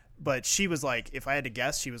 But she was like, if I had to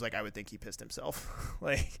guess, she was like, I would think he pissed himself.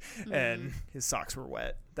 And his socks were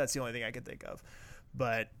wet. That's the only thing I could think of.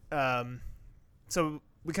 But, so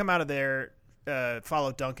we come out of there,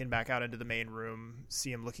 follow Duncan back out into the main room,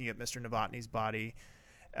 see him looking at Mr. Novotny's body.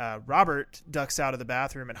 Robert ducks out of the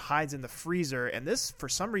bathroom and hides in the freezer. And this, for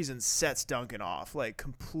some reason, sets Duncan off,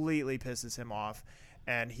 completely pisses him off.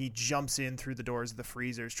 And he jumps in through the doors of the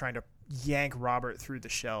freezers, trying to yank Robert through the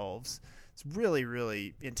shelves. It's really,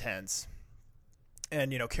 really intense.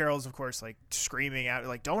 And, Carol's, of course, screaming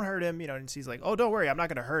out, don't hurt him, and she's like, oh, don't worry, I'm not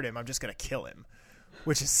going to hurt him. I'm just going to kill him.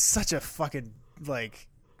 Which is such a fucking,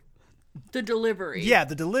 the delivery. Yeah,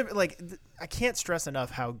 the delivery. I can't stress enough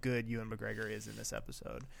how good Ewan McGregor is in this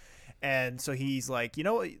episode. And so he's like,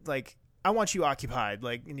 I want you occupied.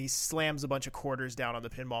 And he slams a bunch of quarters down on the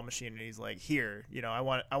pinball machine, and he's like, here, I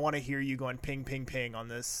want to hear you going ping, ping, ping on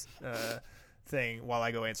this thing while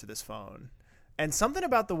I go answer this phone. And something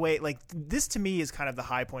about the way, this to me is kind of the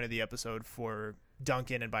high point of the episode for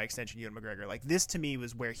Duncan and by extension Ewan McGregor. This to me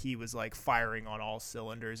was where he was firing on all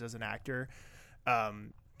cylinders as an actor.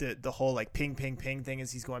 The whole ping, ping, ping thing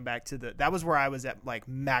as he's going back to that was where I was at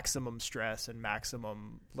maximum stress and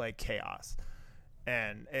maximum chaos.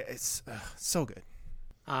 And it's so good.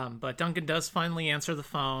 But Duncan does finally answer the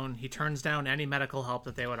phone. He turns down any medical help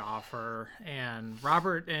that they would offer. And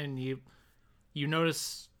Robert, and you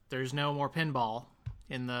notice there's no more pinball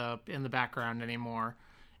in the background anymore.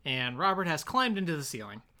 And Robert has climbed into the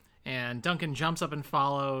ceiling. And Duncan jumps up and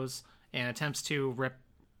follows and attempts to rip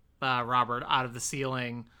Robert out of the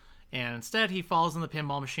ceiling. And instead he falls in the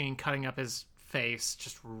pinball machine, cutting up his face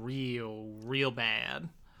just real bad.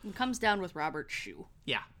 And comes down with Robert's shoe.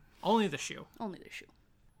 Yeah, only the shoe. Only the shoe.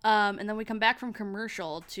 And then we come back from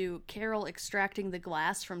commercial to Carol extracting the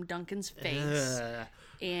glass from Duncan's face. Ugh.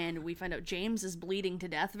 And we find out James is bleeding to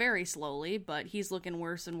death very slowly, but he's looking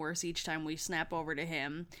worse and worse each time we snap over to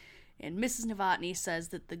him. And Mrs. Novotny says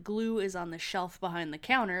that the glue is on the shelf behind the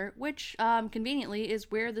counter, which, conveniently,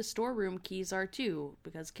 is where the storeroom keys are too,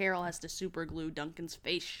 because Carol has to super glue Duncan's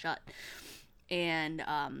face shut. And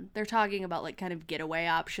they're talking about kind of getaway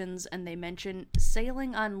options, and they mention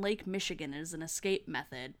sailing on Lake Michigan as an escape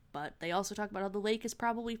method, but they also talk about how the lake is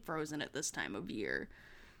probably frozen at this time of year.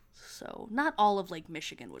 So not all of Lake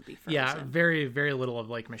Michigan would be frozen. Yeah, very, very little of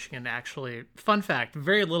Lake Michigan actually. Fun fact,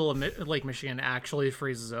 very little of Lake Michigan actually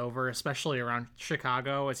freezes over, especially around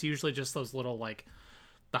Chicago. It's usually just those little,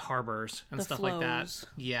 the harbors and the stuff flows. like that.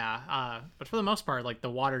 Yeah, but for the most part, the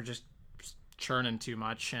water just churning too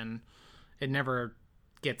much, and it never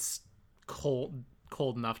gets cold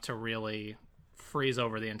enough to really freeze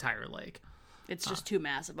over the entire lake. It's just too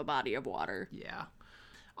massive a body of water. Yeah.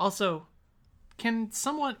 Also, can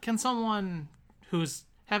someone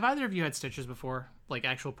have either of you had stitches before?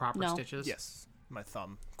 Actual proper stitches? Yes. My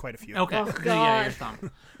thumb. Quite a few. Okay. Oh, God. Yeah, your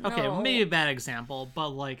thumb. Okay, No. maybe a bad example,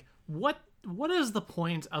 but what is the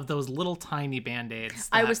point of those little tiny Band-Aids?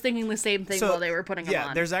 I was thinking the same thing while they were putting them on.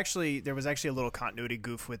 Yeah, there was actually a little continuity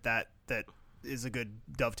goof with that is a good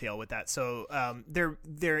dovetail with that. So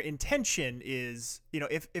their intention is,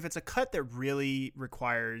 if it's a cut that really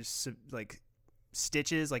requires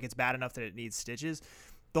stitches, it's bad enough that it needs stitches,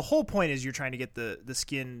 the whole point is you're trying to get the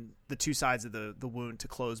skin, the two sides of the wound to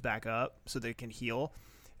close back up so that it can heal.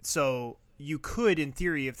 So you could, in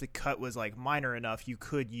theory, if the cut was minor enough, you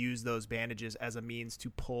could use those bandages as a means to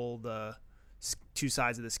pull the two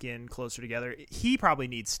sides of the skin closer together. He probably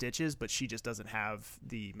needs stitches, but she just doesn't have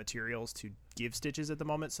the materials to give stitches at the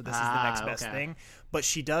moment, so this is the next best thing. But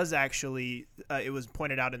she does actually, it was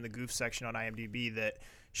pointed out in the goof section on IMDb that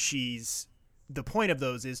the point of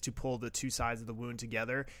those is to pull the two sides of the wound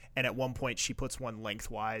together, and at one point she puts one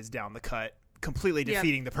lengthwise down the cut, completely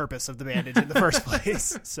defeating the purpose of the bandage in the first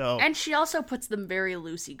place. So, and she also puts them very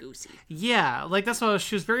loosey-goosey. Yeah, that's why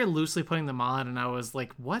she was very loosely putting them on, and I was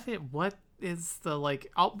like, what is the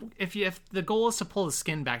if the goal is to pull the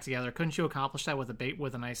skin back together, couldn't you accomplish that with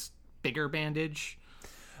a nice bigger bandage?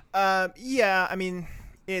 Yeah, I mean,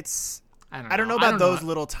 I don't know about those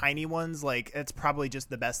little tiny ones. It's probably just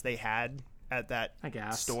the best they had at that I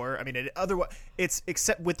guess. store. I mean, it's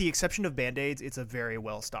except with the exception of Band-Aids, it's a very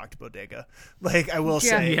well-stocked bodega. Like, I will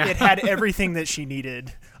say, it had everything that she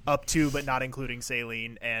needed up to, but not including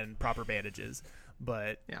saline and proper bandages.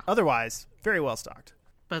 But otherwise, very well-stocked.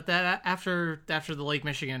 But that after the Lake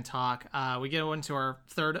Michigan talk, we go into our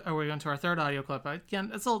third audio clip.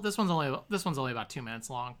 Again, this one's only about 2 minutes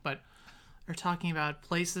long, but they're talking about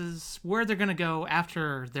places where they're going to go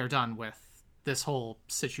after they're done with this whole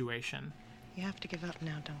situation. You have to give up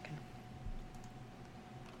now, Duncan.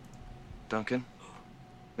 Duncan,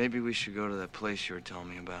 maybe we should go to that place you were telling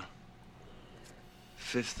me about.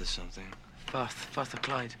 Fifth or something. Firth of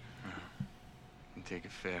Clyde. And take a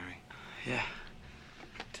ferry. Yeah.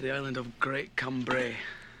 To the island of Great Cambrai.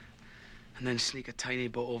 And then sneak a tiny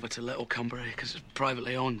boat over to Little Cambrai, because it's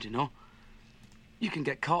privately owned, you know? You can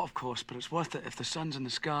get caught, of course, but it's worth it if the sun's in the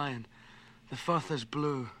sky and the Firth is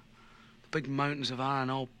blue. Big mountains of Arran,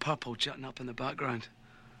 all purple, jutting up in the background.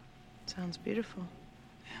 Sounds beautiful.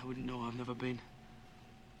 Yeah, I wouldn't know. I've never been.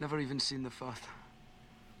 Never even seen the Firth.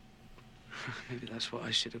 Maybe that's what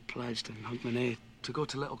I should have pledged in Hogmanay. To go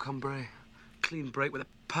to Little Cambrai. Clean break with a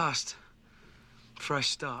past.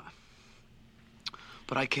 Fresh start.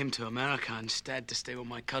 But I came to America instead to stay with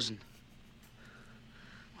my cousin.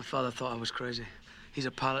 My father thought I was crazy. He's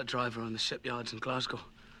a pallet driver on the shipyards in Glasgow.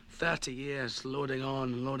 30 years, loading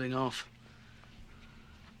on and loading off.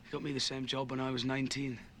 He got me the same job when I was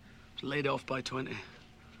 19. Was laid off by 20. It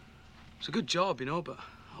was a good job, you know, but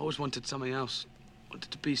I always wanted something else.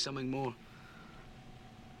 Wanted to be something more.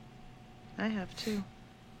 I have, too.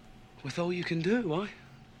 With all you can do, why?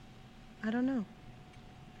 I don't know.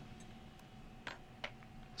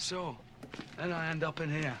 So, then I end up in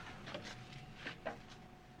here.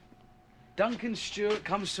 Duncan Stewart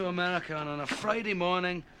comes to America, and on a Friday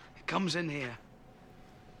morning, he comes in here.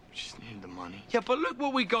 Just need the money. Yeah, but look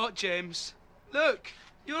what we got, James. Look,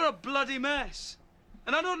 you're a bloody mess.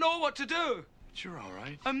 And I don't know what to do. But you're all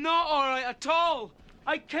right. I'm not all right at all.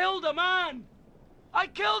 I killed a man. I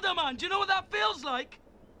killed a man. Do you know what that feels like?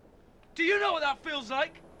 Do you know what that feels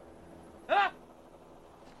like? Huh?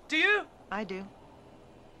 Do you? I do.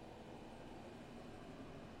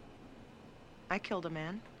 I killed a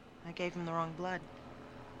man. I gave him the wrong blood.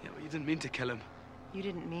 Yeah, but you didn't mean to kill him. You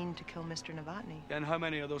didn't mean to kill Mr. Novotny. Yeah, and how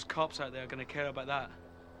many of those cops out there are going to care about that?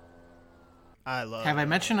 I love. Have I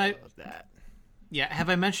mentioned that? Yeah, have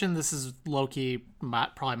I mentioned this is low-key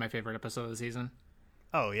probably my favorite episode of the season?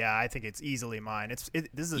 Oh yeah, I think it's easily mine. This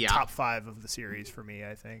is a top 5 of the series for me,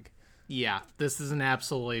 I think. Yeah, this is an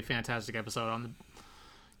absolutely fantastic episode.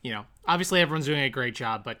 Obviously everyone's doing a great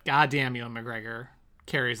job, but goddamn, Ewan McGregor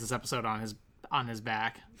carries this episode on his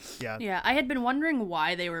back. Yeah, I had been wondering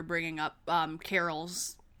why they were bringing up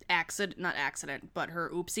Carol's but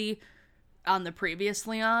her oopsie on the previous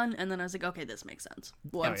Leon, and then I was like, okay, this makes sense.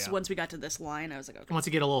 Once we got to this line, I was like, okay. Once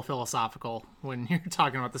you get a little philosophical when you're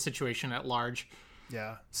talking about the situation at large.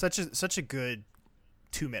 Yeah, such a good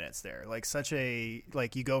 2 minutes there.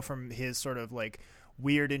 You go from his sort of like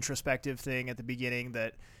weird introspective thing at the beginning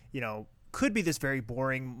that, could be this very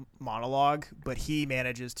boring monologue, but he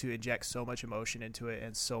manages to inject so much emotion into it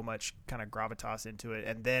and so much kind of gravitas into it.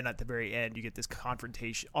 And then at the very end, you get this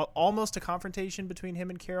confrontation, almost a confrontation between him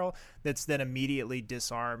and Carol that's then immediately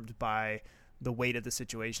disarmed by the weight of the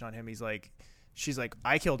situation on him. She's like,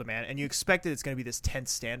 I killed a man. And you expect that it's going to be this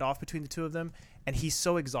tense standoff between the two of them. And he's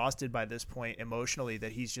so exhausted by this point emotionally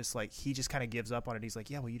that he's just like, he just kind of gives up on it. He's like,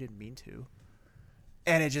 yeah, well, you didn't mean to.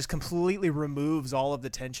 And it just completely removes all of the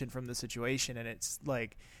tension from the situation. And it's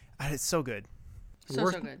like, it's so good. So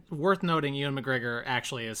good. Worth noting, Ewan McGregor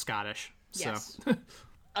actually is Scottish. Yes. So.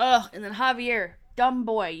 And then Javier, dumb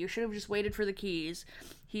boy, you should have just waited for the keys.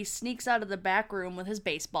 He sneaks out of the back room with his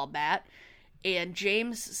baseball bat. And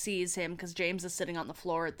James sees him, because James is sitting on the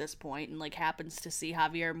floor at this point, and happens to see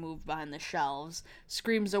Javier move behind the shelves.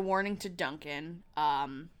 Screams a warning to Duncan.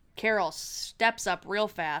 Carol steps up real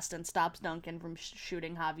fast and stops Duncan from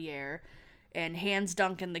shooting Javier, and hands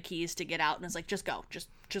Duncan the keys to get out, and is like, just go. Just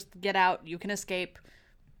get out. You can escape.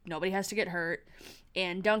 Nobody has to get hurt.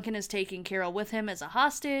 And Duncan is taking Carol with him as a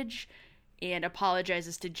hostage, and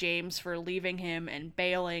apologizes to James for leaving him and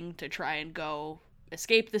bailing to try and go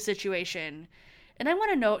escape the situation. And I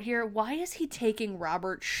want to note here, why is he taking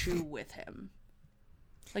Robert's shoe with him?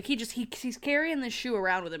 He's carrying the shoe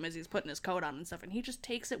around with him as he's putting his coat on and stuff, and he just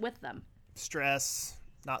takes it with them. Stress,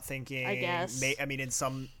 not thinking. I guess.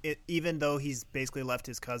 Even though he's basically left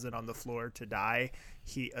his cousin on the floor to die,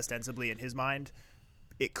 he ostensibly in his mind,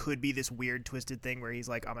 it could be this weird twisted thing where he's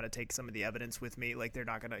like, I'm going to take some of the evidence with me. Like, they're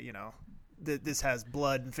not going to, this has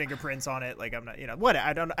blood and fingerprints on it. Like, I'm not, what,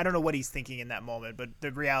 I don't know what he's thinking in that moment, but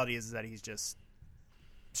the reality is that he's just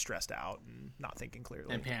stressed out and not thinking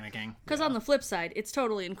clearly. And panicking. Because on the flip side, it's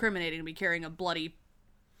totally incriminating to be carrying a bloody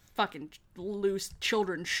fucking loose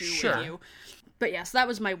children's shoe with you. But yes, that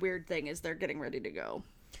was my weird thing, is they're getting ready to go.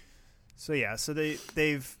 So yeah, so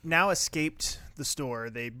they've now escaped the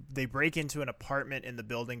store. They break into an apartment in the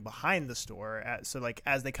building behind the store. So like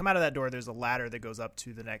as they come out of that door, there's a ladder that goes up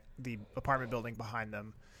to the apartment building behind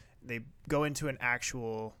them. They go into an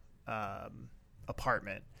actual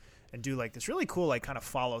apartment and do like this really cool like kind of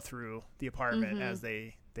follow through the apartment as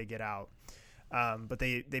they get out. But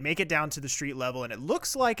they make it down to the street level, and it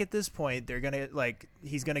looks like at this point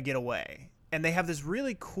he's gonna get away. And they have this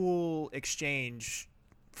really cool exchange.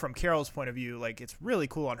 From Carol's point of view, like, it's really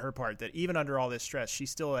cool on her part that even under all this stress, she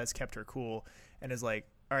still has kept her cool and is like,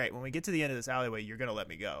 all right, when we get to the end of this alleyway, you're going to let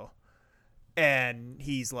me go. And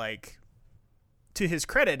he's like, to his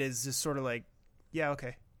credit, is just sort of like, yeah,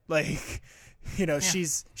 okay. Like,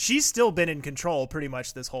 she's still been in control pretty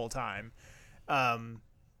much this whole time.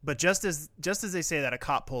 But just as they say that, a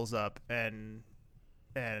cop pulls up and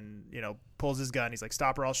pulls his gun. He's like,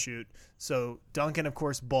 stop or I'll shoot. So Duncan, of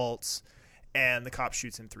course, bolts. And the cop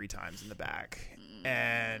shoots him 3 times in the back.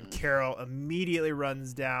 And Carol immediately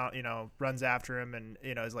runs after him and,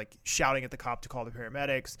 is like shouting at the cop to call the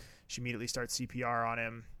paramedics. She immediately starts CPR on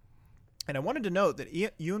him. And I wanted to note that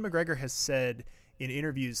Ewan McGregor has said in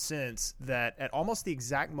interviews since that at almost the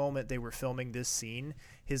exact moment they were filming this scene,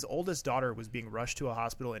 his oldest daughter was being rushed to a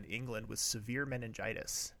hospital in England with severe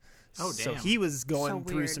meningitis. Oh, damn. So he was going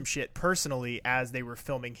through some shit personally as they were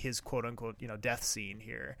filming his quote unquote, death scene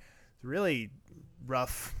here. Really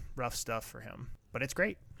rough stuff for him, but it's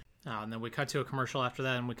great. And then we cut to a commercial after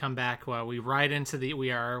that, and we come back. We ride into we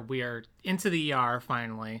are into the ER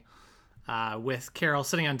finally, with Carol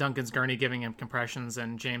sitting on Duncan's gurney giving him compressions,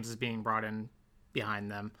 and James is being brought in behind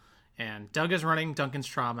them, and Doug is running Duncan's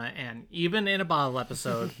trauma. And even in a bottle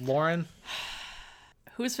episode, Lauren,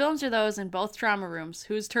 whose films are those in both trauma rooms?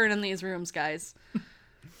 Who's turning these rooms, guys?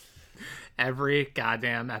 Every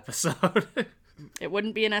goddamn episode. It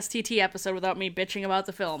wouldn't be an STT episode without me bitching about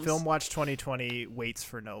the films. Film Watch 2020 waits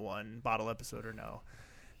for no one, bottle episode or no.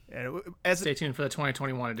 And stay tuned for the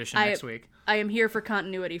 2021 edition next week. I am here for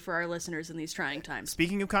continuity for our listeners in these trying times.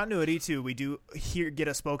 Speaking of continuity, too, we do get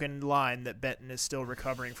a spoken line that Benton is still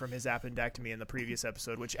recovering from his appendectomy in the previous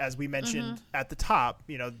episode, which, as we mentioned at the top,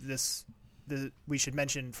 we should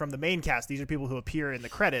mention from the main cast, these are people who appear in the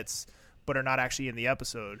credits but are not actually in the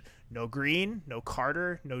episode. No Green, no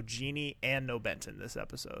Carter, no Jeannie, and no Benton this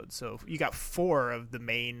episode. So you got 4 of the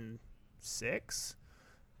main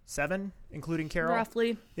 7, including Carol.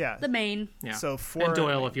 Roughly. Yeah. The main. Yeah. So 4. And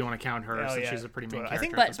Doyle, if you want to count her, since she's a pretty main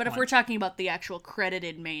character. But if we're talking about the actual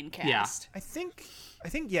credited main cast. Yeah. I think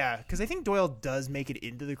because I think Doyle does make it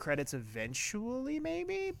into the credits eventually,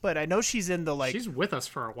 maybe. But I know she's in the she's with us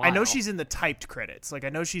for a while. I know she's in the typed credits. Like I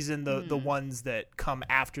know she's in the ones that come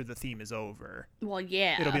after the theme is over. Well,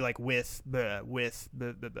 yeah. It'll be like with.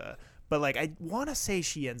 But like I want to say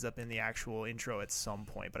she ends up in the actual intro at some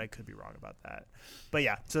point, but I could be wrong about that. But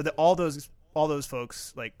yeah, so all those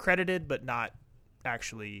folks like credited but not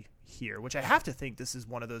actually here, which I have to think this is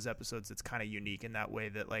one of those episodes that's kind of unique in that way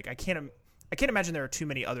that like I can't imagine there are too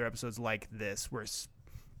many other episodes like this where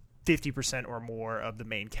 50% or more of the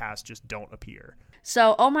main cast just don't appear.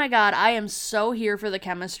 So, oh my god, I am so here for the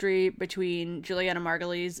chemistry between Juliana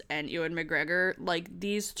Margulies and Ewan McGregor. Like,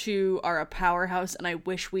 these two are a powerhouse, and I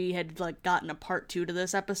wish we had, like, gotten a part 2 to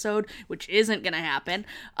this episode, which isn't gonna happen.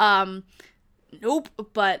 Nope,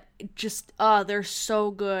 but just, they're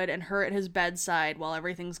so good, and her at his bedside while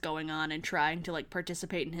everything's going on and trying to, like,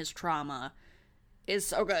 participate in his trauma is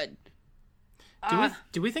so good.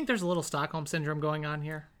 Do we think there's a little Stockholm Syndrome going on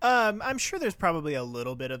here? I'm sure there's probably a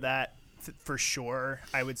little bit of that. For sure,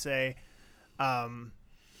 I would say.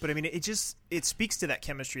 But I mean, it speaks to that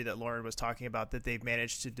chemistry that Lauren was talking about, that they've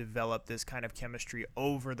managed to develop this kind of chemistry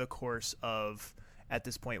over the course of, at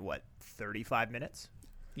this point, 35 minutes?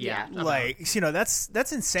 Yeah. Like,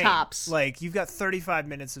 that's insane. Tops. Like, you've got 35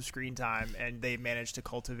 minutes of screen time, and they've managed to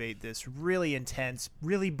cultivate this really intense,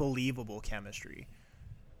 really believable chemistry.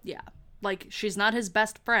 Yeah. Like, she's not his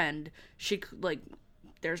best friend.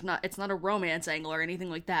 It's not a romance angle or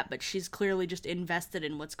anything like that, but she's clearly just invested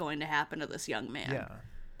in what's going to happen to this young man. Yeah.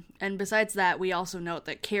 And besides that, we also note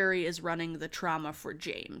that Carrie is running the trauma for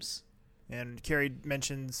James. And Carrie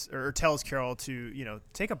mentions or tells Carol to,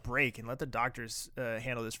 take a break and let the doctors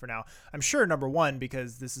handle this for now. I'm sure, number one,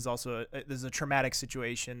 because this is also a traumatic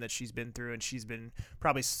situation that she's been through, and she's been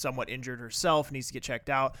probably somewhat injured herself, needs to get checked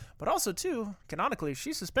out. But also, too, canonically,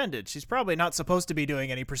 she's suspended. She's probably not supposed to be doing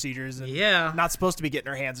any procedures and not supposed to be getting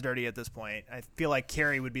her hands dirty at this point. I feel like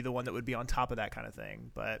Carrie would be the one that would be on top of that kind of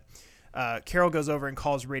thing. But Carol goes over and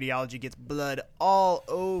calls radiology, gets blood all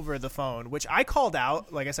over the phone, which I called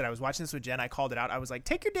out. Like I said, I was watching this with Jen. I called it out. I was like,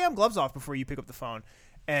 take your damn gloves off before you pick up the phone.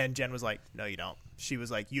 And Jen was like, no, you don't. She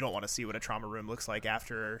was like, you don't want to see what a trauma room looks like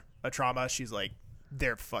after a trauma. She's like,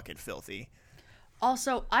 they're fucking filthy.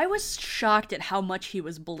 Also, I was shocked at how much he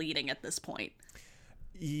was bleeding at this point.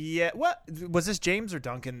 Yeah. What was this, James or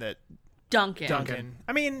Duncan that... Duncan.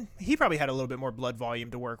 I mean, he probably had a little bit more blood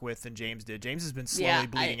volume to work with than James did. James has been slowly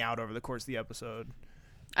bleeding out over the course of the episode.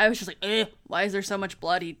 I was just like, why is there so much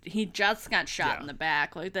blood? He just got shot in the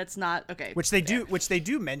back. Like, that's not okay. Which they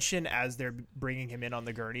do mention as they're bringing him in on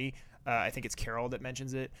the gurney. I think it's Carol that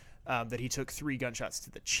mentions it, that he took 3 gunshots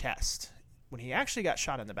to the chest when he actually got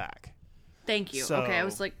shot in the back. Thank you. So, okay, I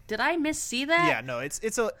was like, did I see that? Yeah, no, it's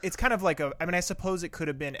kind of like I suppose it could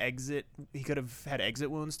have been exit. He could have had exit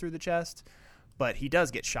wounds through the chest, but he does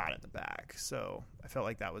get shot in the back. So I felt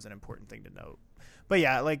like that was an important thing to note. But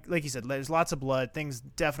yeah, like you said, there's lots of blood. Things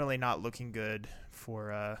definitely not looking good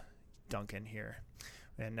for Duncan here.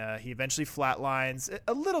 And he eventually flatlines.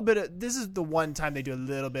 A little bit this is the one time they do a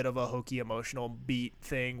little bit of a hokey emotional beat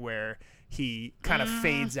thing where he kind of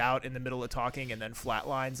fades out in the middle of talking and then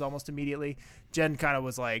flatlines almost immediately. Jen kind of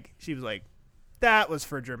was like, that was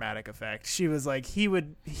for dramatic effect. She was like, he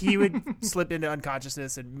would slip into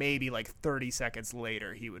unconsciousness and maybe like 30 seconds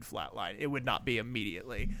later he would flatline. It would not be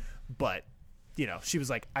immediately, but she was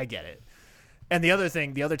like, I get it. And the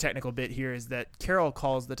other technical bit here is that Carol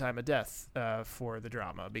calls the time of death for the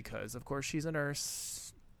drama because, of course, she's a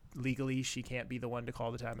nurse. Legally, she can't be the one to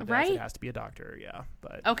call the time of death. Right? It has to be a doctor, yeah.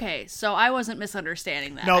 But okay, so I wasn't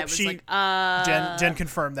misunderstanding that. No, I was like, Jen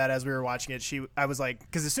confirmed that as we were watching it. I was like,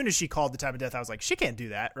 because as soon as she called the time of death, I was like, she can't do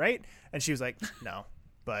that, right? And she was like, no,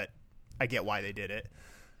 but I get why they did it.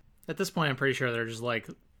 At this point, I'm pretty sure they're just like,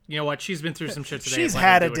 you know what? She's been through some shit today. She's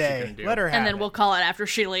had a day. Let her have it. And then we'll call it after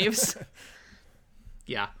she leaves.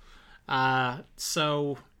 Yeah.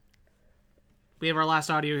 So we have our last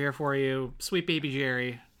audio here for you. Sweet baby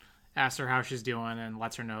Jerry asks her how she's doing and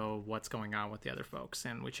lets her know what's going on with the other folks.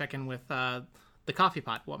 And we check in with the coffee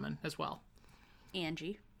pot woman as well.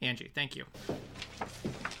 Angie, thank you.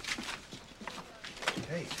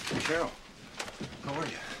 Hey, Carol. How are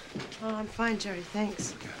you? Oh, I'm fine, Jerry.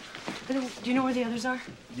 Thanks. Do you know where the others are?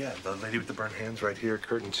 Yeah, the lady with the burnt hands right here,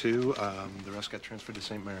 curtain 2. The rest got transferred to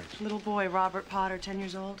St. Mary's. Little boy, Robert Potter, 10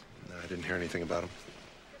 years old. No, I didn't hear anything about him.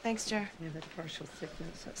 Thanks, Jer. Yeah, that partial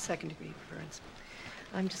thickness, second-degree burns.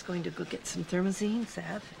 I'm just going to go get some thermazine,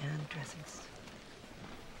 salve, and dressings.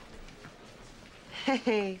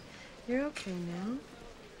 Hey, you're okay now.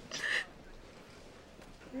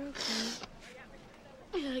 You're okay.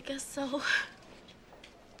 Yeah, I guess so.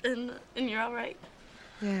 And you're all right?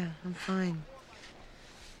 Yeah, I'm fine.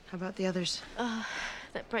 How about the others?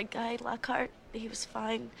 That bright guy, Lockhart, he was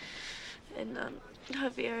fine. And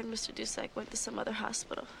Javier and Mr. Dusac went to some other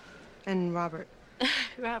hospital. And Robert?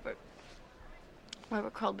 Robert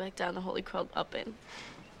crawled back down the hole he crawled up in.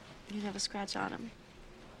 He didn't have a scratch on him.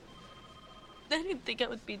 I didn't think I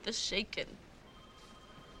would be this shaken.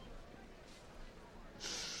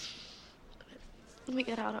 But we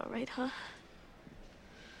got out all right, huh?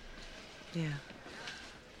 Yeah.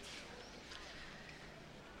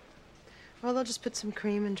 Well, they'll just put some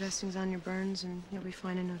cream and dressings on your burns, and you'll be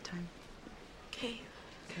fine in no time. Okay.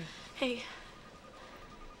 Okay. Hey,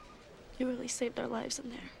 you really saved our lives in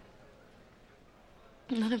there.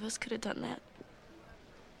 None of us could have done that.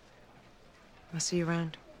 I'll see you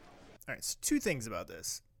around. All right, so 2 things about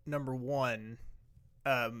this. Number 1,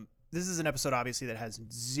 this is an episode, obviously, that has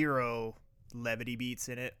 0 levity beats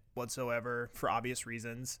in it whatsoever for obvious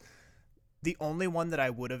reasons. The only one that I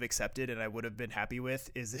would have accepted and I would have been happy with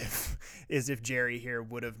is if Jerry here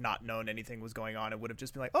would have not known anything was going on and would have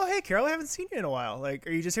just been like, oh, hey, Carol, I haven't seen you in a while. Like,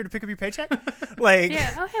 are you just here to pick up your paycheck? Like,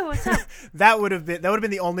 yeah. Oh, hey, what's up? that would have been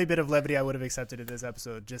the only bit of levity I would have accepted in this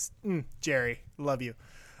episode. Just, Jerry, love you.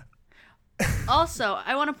 Also,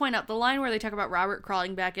 I want to point out the line where they talk about Robert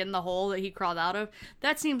crawling back in the hole that he crawled out of.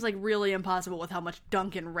 That seems like really impossible with how much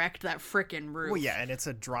Duncan wrecked that frickin' roof. Well, yeah, and it's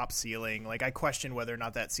a drop ceiling. Like, I question whether or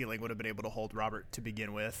not that ceiling would have been able to hold Robert to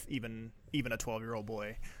begin with, even a 12-year-old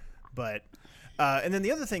boy. But, and then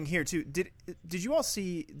the other thing here too, did you all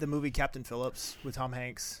see the movie Captain Phillips with Tom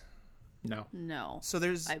Hanks? No. No. So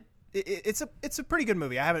there's it's a pretty good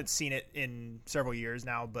movie. I haven't seen it in several years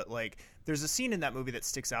now, but like there's a scene in that movie that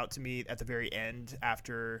sticks out to me at the very end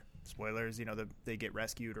after spoilers, they get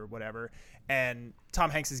rescued or whatever, and Tom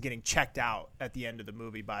Hanks is getting checked out at the end of the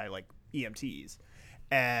movie by like EMTs.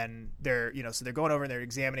 And they're so they're going over and they're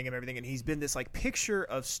examining him and everything, and he's been this like picture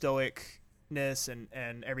of stoicness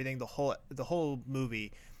and everything the whole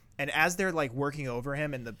movie. And as they're like working over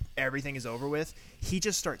him and everything is over with, he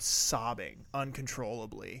just starts sobbing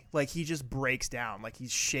uncontrollably. Like he just breaks down, like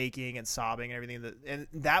he's shaking and sobbing and everything. And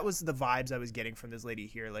that was the vibes I was getting from this lady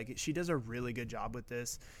here. Like she does a really good job with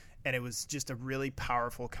this, and it was just a really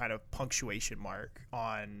powerful kind of punctuation mark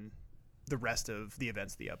on the rest of the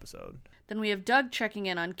events of the episode. Then we have Doug checking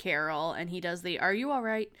in on Carol, and he does the "Are you all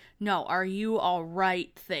right? No, are you all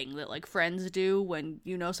right?" thing that like friends do when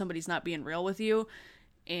somebody's not being real with you.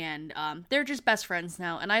 And they're just best friends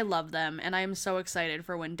now, and I love them, and I am so excited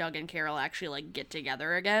for when Doug and Carol actually like get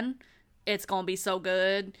together again. It's gonna be so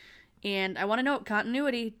good. And I want to note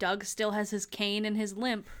continuity. Doug still has his cane and his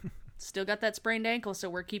limp, still got that sprained ankle, so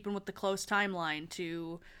we're keeping with the close timeline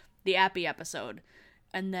to the Appy episode.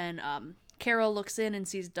 And then Carol looks in and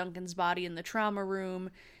sees Duncan's body in the trauma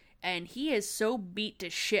room, and he is so beat to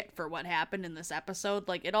shit for what happened in this episode.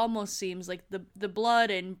 Like, it almost seems like the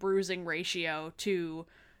blood and bruising ratio to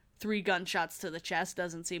 3 gunshots to the chest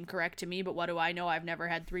doesn't seem correct to me, but what do I know? I've never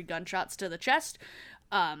had 3 gunshots to the chest.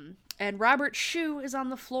 And Robert's shoe is on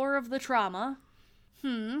the floor of the trauma.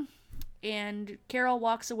 And Carol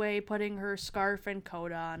walks away putting her scarf and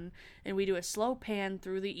coat on, and we do a slow pan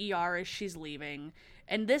through the ER as she's leaving.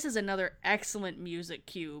 And this is another excellent music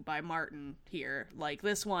cue by Martin here. Like,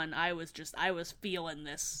 this one, I was feeling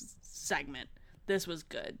this segment. This was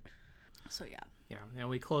good. So, yeah. Yeah, and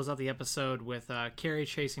we close out the episode with Carrie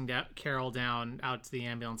chasing Carol down out to the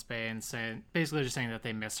ambulance bay and basically just saying that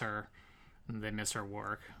they miss her and they miss her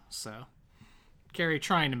work. So, Carrie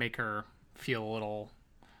trying to make her feel a little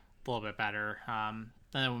bit better.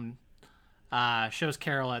 Then shows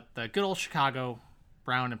Carol at the good old Chicago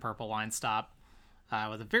brown and purple line stop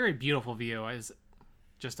with a very beautiful view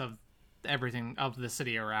of everything of the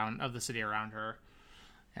city around her.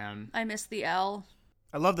 I miss the L.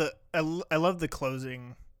 I love the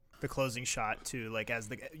closing shot too. Like as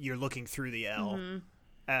you're looking through the L,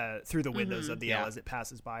 through the windows of the L as it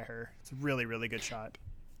passes by her. It's a really, really good shot.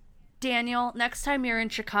 Daniel, next time you're in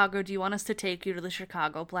Chicago, do you want us to take you to the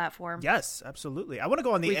Chicago platform? Yes, absolutely. I want to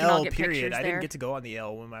go on the L, period. I didn't get to go on the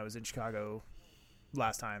L when I was in Chicago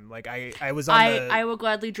last time. Like I was on I will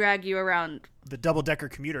gladly drag you around the double-decker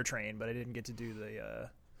commuter train, but I didn't get to do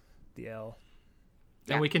the L.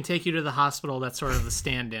 And we can take you to the hospital. That's sort of the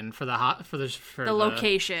stand-in for the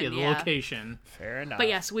location. The location. Fair enough. But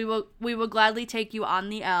yes, we will gladly take you on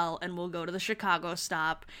the L, and we'll go to the Chicago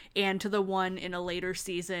stop and to the one in a later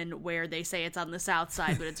season where they say it's on the south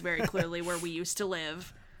side, but it's very clearly where we used to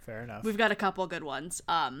live. Fair enough. We've got a couple good ones.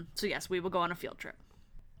 So yes, we will go on a field trip.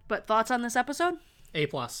 But thoughts on this episode? A+.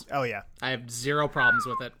 Oh yeah, I have 0 problems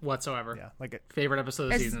with it whatsoever. Yeah, like it. Favorite episode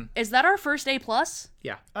of the season. Is that our first A+?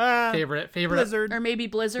 Yeah. Favorite Blizzard or maybe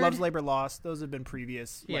Blizzard. Love's Labor Lost. Those have been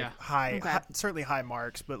previous. Like, high, certainly high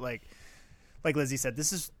marks. But like Lizzie said,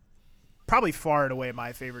 this is probably far and away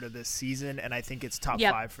my favorite of this season, and I think it's top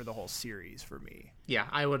 5 for the whole series for me. Yeah,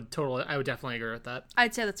 I would definitely agree with that.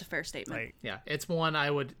 I'd say that's a fair statement. Yeah, it's one I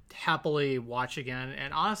would happily watch again,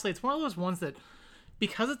 and honestly, it's one of those ones that,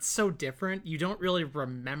 because it's so different, you don't really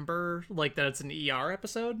remember like that it's an ER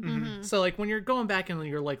episode. Mm-hmm. So like when you're going back and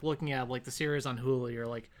you're like looking at like the series on Hulu, you're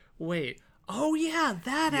like, wait, oh yeah,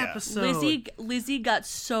 that episode. Lizzie got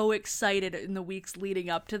so excited in the weeks leading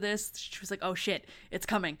up to this. She was like, oh shit, it's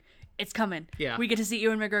coming. It's coming. Yeah. We get to see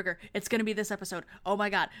Ewan McGregor. It's going to be this episode. Oh my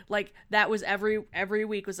God. Like that was every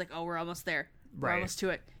week was like, oh, we're almost there. We're almost to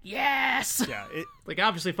it. Yes. Yeah. Like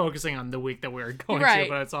obviously focusing on the week that we were going to,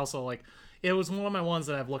 but it's also like, it was one of my ones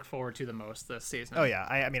that I've looked forward to the most this season. Oh yeah,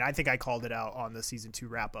 I mean, I think I called it out on the season 2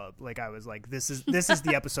 wrap up. Like I was like, this is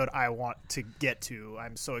the episode I want to get to.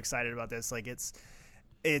 I'm so excited about this. Like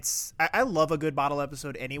I love a good bottle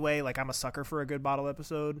episode anyway. Like I'm a sucker for a good bottle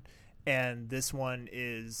episode, and this one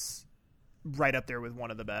is right up there with one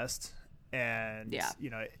of the best. And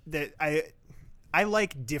that I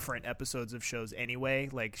like different episodes of shows anyway.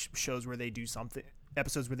 Like shows where they do something,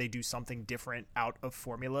 episodes where they do something different out of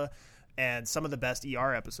formula. And some of the best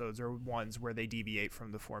ER episodes are ones where they deviate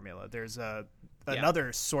from the formula. There's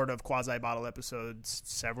another sort of quasi-bottle episode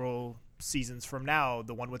several seasons from now,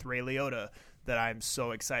 the one with Ray Liotta, that I'm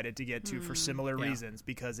so excited to get to for similar reasons,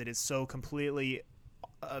 because it is so completely,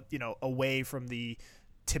 away from the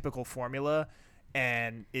typical formula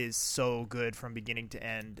and is so good from beginning to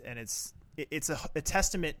end. And it's it's a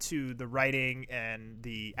testament to the writing and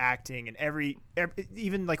the acting and every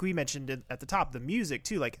even like we mentioned at the top, the music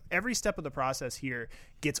too. Like every step of the process here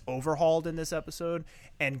gets overhauled in this episode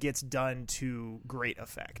and gets done to great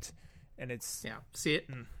effect. And it's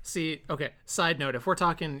okay. Side note: if we're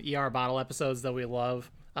talking ER bottle episodes that we love,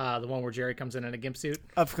 the one where Jerry comes in a gimp suit,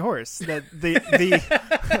 of course,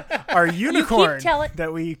 the our unicorn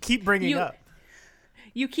that we keep bringing up.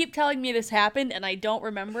 You keep telling me this happened, and I don't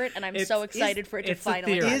remember it, and I'm so excited for it to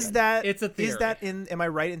finally happen. Is that it's a theory? Is that in? Am I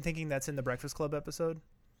right in thinking that's in the Breakfast Club episode?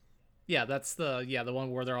 Yeah, that's the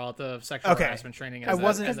one where they're all at the sexual harassment training.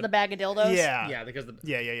 Because of the bag of dildos. Yeah, because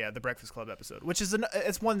the Breakfast Club episode, which is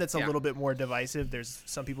it's one that's a little bit more divisive. There's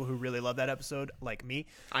some people who really love that episode, like me.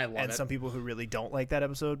 I love it, and some people who really don't like that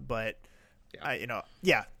episode. But I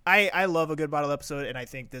love a good bottle episode, and I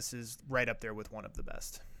think this is right up there with one of the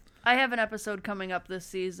best. I have an episode coming up this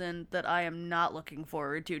season that I am not looking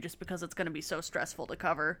forward to just because it's going to be so stressful to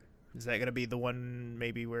cover. Is that going to be the one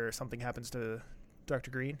maybe where something happens to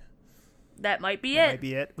Dr. Green? That might be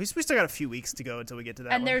it. We still got a few weeks to go until we get to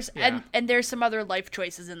that and one. And there's some other life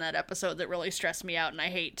choices in that episode that really stress me out, and I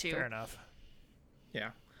hate to. Fair enough.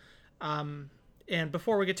 Yeah. And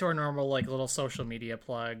before we get to our normal little social media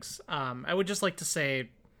plugs, I would just like to say,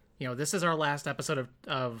 this is our last episode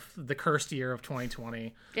of the cursed year of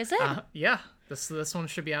 2020. Is it? Yeah. This one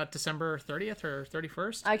should be out December 30th or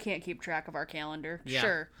 31st. I can't keep track of our calendar. Yeah.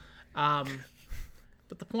 Sure.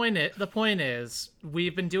 But the point is,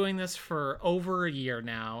 we've been doing this for over a year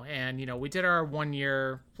now, and we did our 1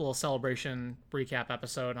 year little celebration recap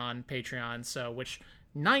episode on Patreon, which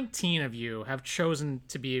 19 of you have chosen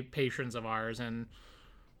to be patrons of ours, and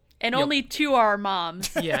only 2 are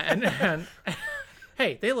moms. Yeah, and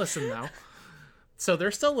hey, they listen though, so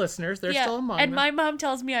they're still listeners. They're still among them. My mom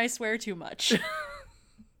tells me I swear too much.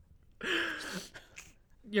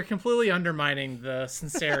 You're completely undermining the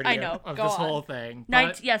sincerity of this whole thing.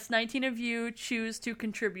 19 of you choose to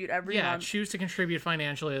contribute every month. Yeah, choose to contribute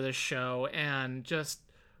financially to this show, and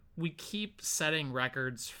we keep setting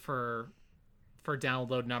records for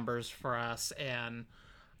download numbers for us, and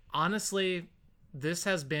honestly, this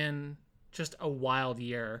has been just a wild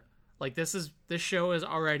year. This show is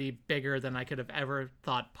already bigger than I could have ever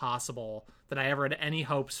thought possible, that I ever had any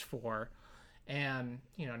hopes for. And,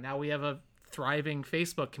 now we have a thriving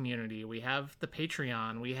Facebook community. We have the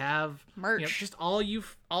Patreon. We have merch. Just all you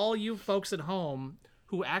folks at home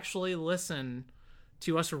who actually listen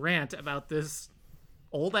to us rant about this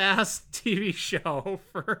old ass TV show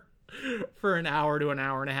for an hour to an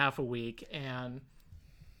hour and a half a week. And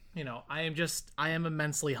I am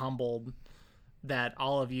immensely humbled that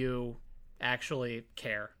all of you actually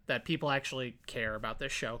care, that people actually care about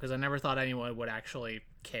this show, because I never thought anyone would actually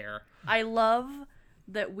care. I love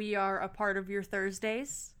that we are a part of your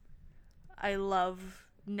Thursdays. I love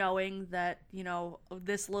knowing that,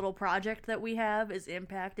 this little project that we have is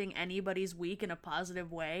impacting anybody's week in a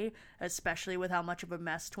positive way, especially with how much of a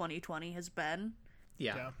mess 2020 has been.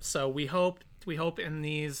 Yeah. So we hope in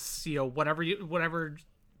these, whatever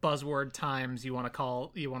buzzword times you want to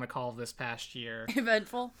call this past year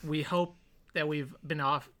eventful, we hope that we've been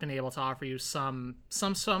able to offer you some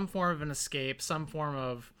form of an escape, some form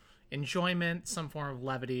of enjoyment, some form of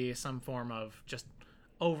levity, some form of just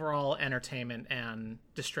overall entertainment and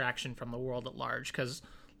distraction from the world at large, because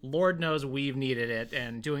Lord knows we've needed it,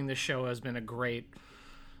 and doing this show has been a great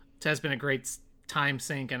time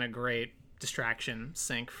sink and a great distraction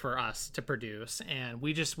sink for us to produce. And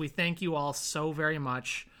we thank you all so very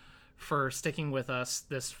much for sticking with us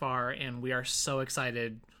this far, and we are so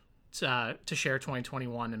excited to share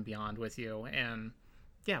 2021 and beyond with you. And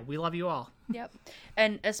yeah, we love you all. Yep.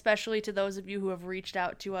 And especially to those of you who have reached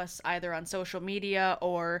out to us either on social media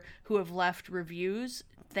or who have left reviews,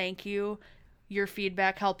 thank you. Your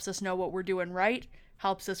feedback helps us know what we're doing right,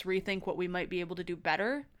 helps us rethink what we might be able to do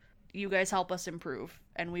better. You guys help us improve,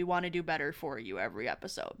 and we want to do better for you every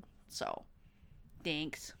episode. So,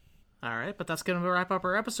 thanks. All right, but that's going to wrap up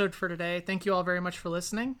our episode for today. Thank you all very much for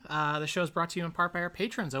listening. The show is brought to you in part by our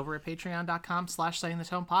patrons over at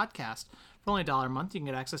patreon.com/settingthetone-podcast. For only $1 a month, you can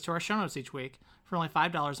get access to our show notes each week. For only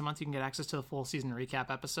 $5 a month, you can get access to the full season recap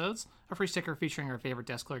episodes, a free sticker featuring our favorite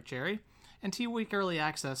desk clerk, Jerry, and 2-week early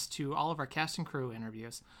access to all of our cast and crew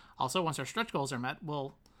interviews. Also, once our stretch goals are met,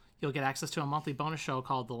 you'll get access to a monthly bonus show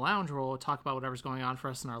called The Lounge, where we'll talk about whatever's going on for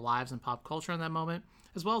us in our lives and pop culture in that moment,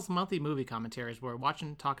 as well as monthly movie commentaries where we watch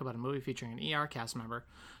and talk about a movie featuring an ER cast member.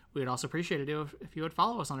 We would also appreciate it if you would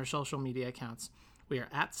follow us on our social media accounts. We are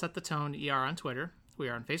at Set the Tone ER on Twitter. We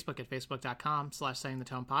are on Facebook at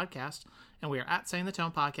facebook.com/SettingTheTonePodcast, and we are at Setting the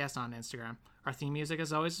Tone Podcast on Instagram. Our theme music,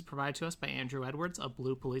 as always, is provided to us by Andrew Edwards of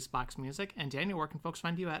Blue Police Box Music. And Daniel, where can folks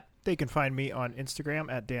find you at? They can find me on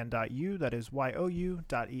Instagram at dan.u, that is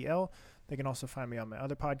YOU.EL. They can also find me on my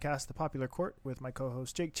other podcast, The Popular Court, with my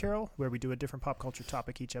co-host Jake Terrell, where we do a different pop culture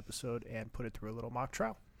topic each episode and put it through a little mock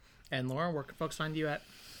trial. And Laura, where can folks find you at?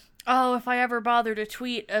 Oh, if I ever bother to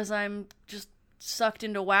tweet, as I'm just sucked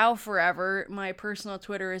into WoW forever, my personal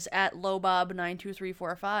Twitter is at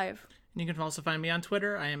Lobob92345. You can also find me on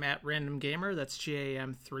Twitter. I am at Random Gamer, that's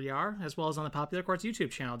GAM3R, as well as on the Popular Court's YouTube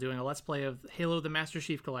channel, doing a Let's Play of Halo the Master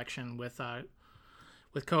Chief Collection with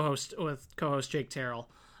co-host Jake Terrell.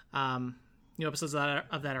 New episodes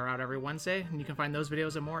of that are out every Wednesday, and you can find those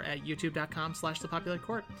videos and more at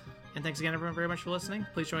youtube.com/thepopularcourt. And thanks again, everyone, very much for listening.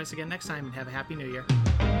 Please join us again next time, and have a Happy New Year.